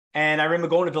crew. And I remember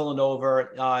going to Villanova.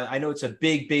 I know it's a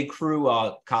big crew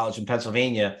college in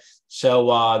Pennsylvania.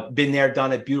 So been there,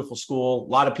 done it, beautiful school. A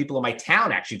lot of people in my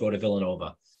town actually go to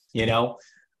Villanova,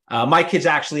 My kids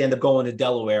actually end up going to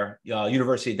Delaware,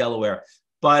 University of Delaware.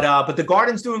 But the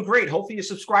garden's doing great. Hopefully you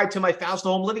subscribe to my Fausto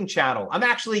Home Living channel. I'm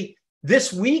actually,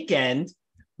 this weekend,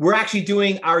 we're actually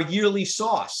doing our yearly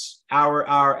sauce.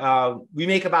 We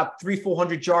make about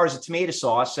 300-400 jars of tomato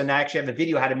sauce. And I actually have a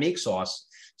video how to make sauce.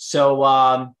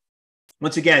 So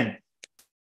once again,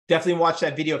 definitely watch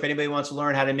that video if anybody wants to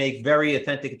learn how to make very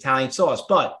authentic Italian sauce.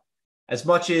 But as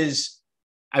much as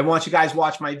I want you guys to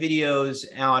watch my videos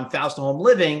on Fausto Home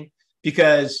Living,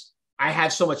 because I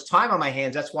have so much time on my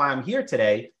hands, that's why I'm here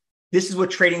today. This is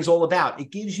what trading is all about. It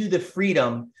gives you the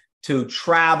freedom to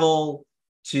travel,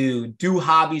 to do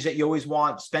hobbies that you always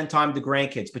want, spend time with the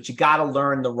grandkids, but you got to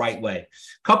learn the right way.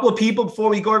 A couple of people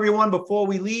before we go, everyone, before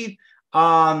we leave.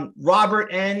 Robert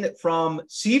N. from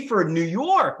Seaford, New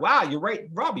York. Wow, you're right,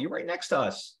 Robert. You're right next to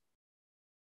us.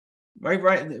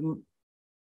 Right.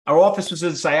 Our office was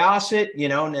in Syosset,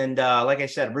 and like I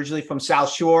said, originally from South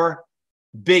Shore,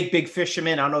 big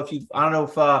fisherman. I don't know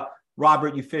if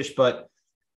Robert, you fish, but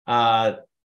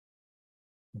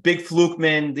big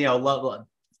flukeman. Love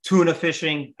tuna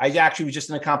fishing. I actually was just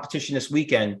in a competition this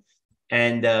weekend,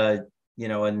 and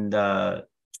in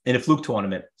a fluke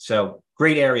tournament. So.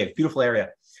 Great area, beautiful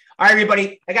area. All right,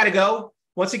 everybody, I got to go.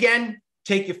 Once again,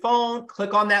 take your phone,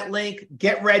 click on that link,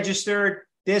 get registered.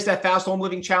 There's that Fausto Home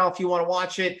Living channel if you want to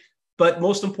watch it. But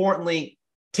most importantly,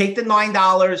 take the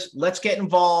 $9. Let's get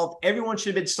involved. Everyone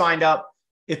should have been signed up.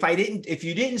 If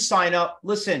you didn't sign up,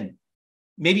 listen,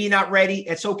 maybe you're not ready.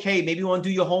 It's okay. Maybe you want to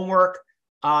do your homework.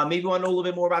 Maybe you want to know a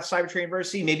little bit more about Cybertrade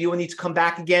University. Maybe you will need to come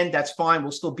back again. That's fine.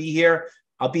 We'll still be here.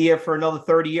 I'll be here for another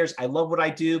 30 years. I love what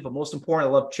I do, but most important,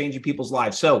 I love changing people's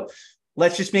lives. So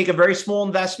let's just make a very small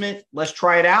investment. Let's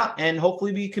try it out. And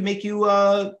hopefully we can make you,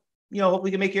 hopefully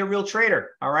we can make you a real trader.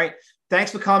 All right.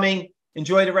 Thanks for coming.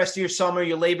 Enjoy the rest of your summer,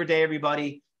 your Labor Day,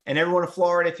 everybody. And everyone in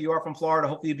Florida, if you are from Florida,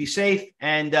 hopefully you'll be safe.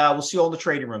 And we'll see you all in the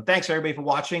trading room. Thanks, everybody, for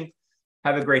watching.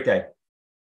 Have a great day.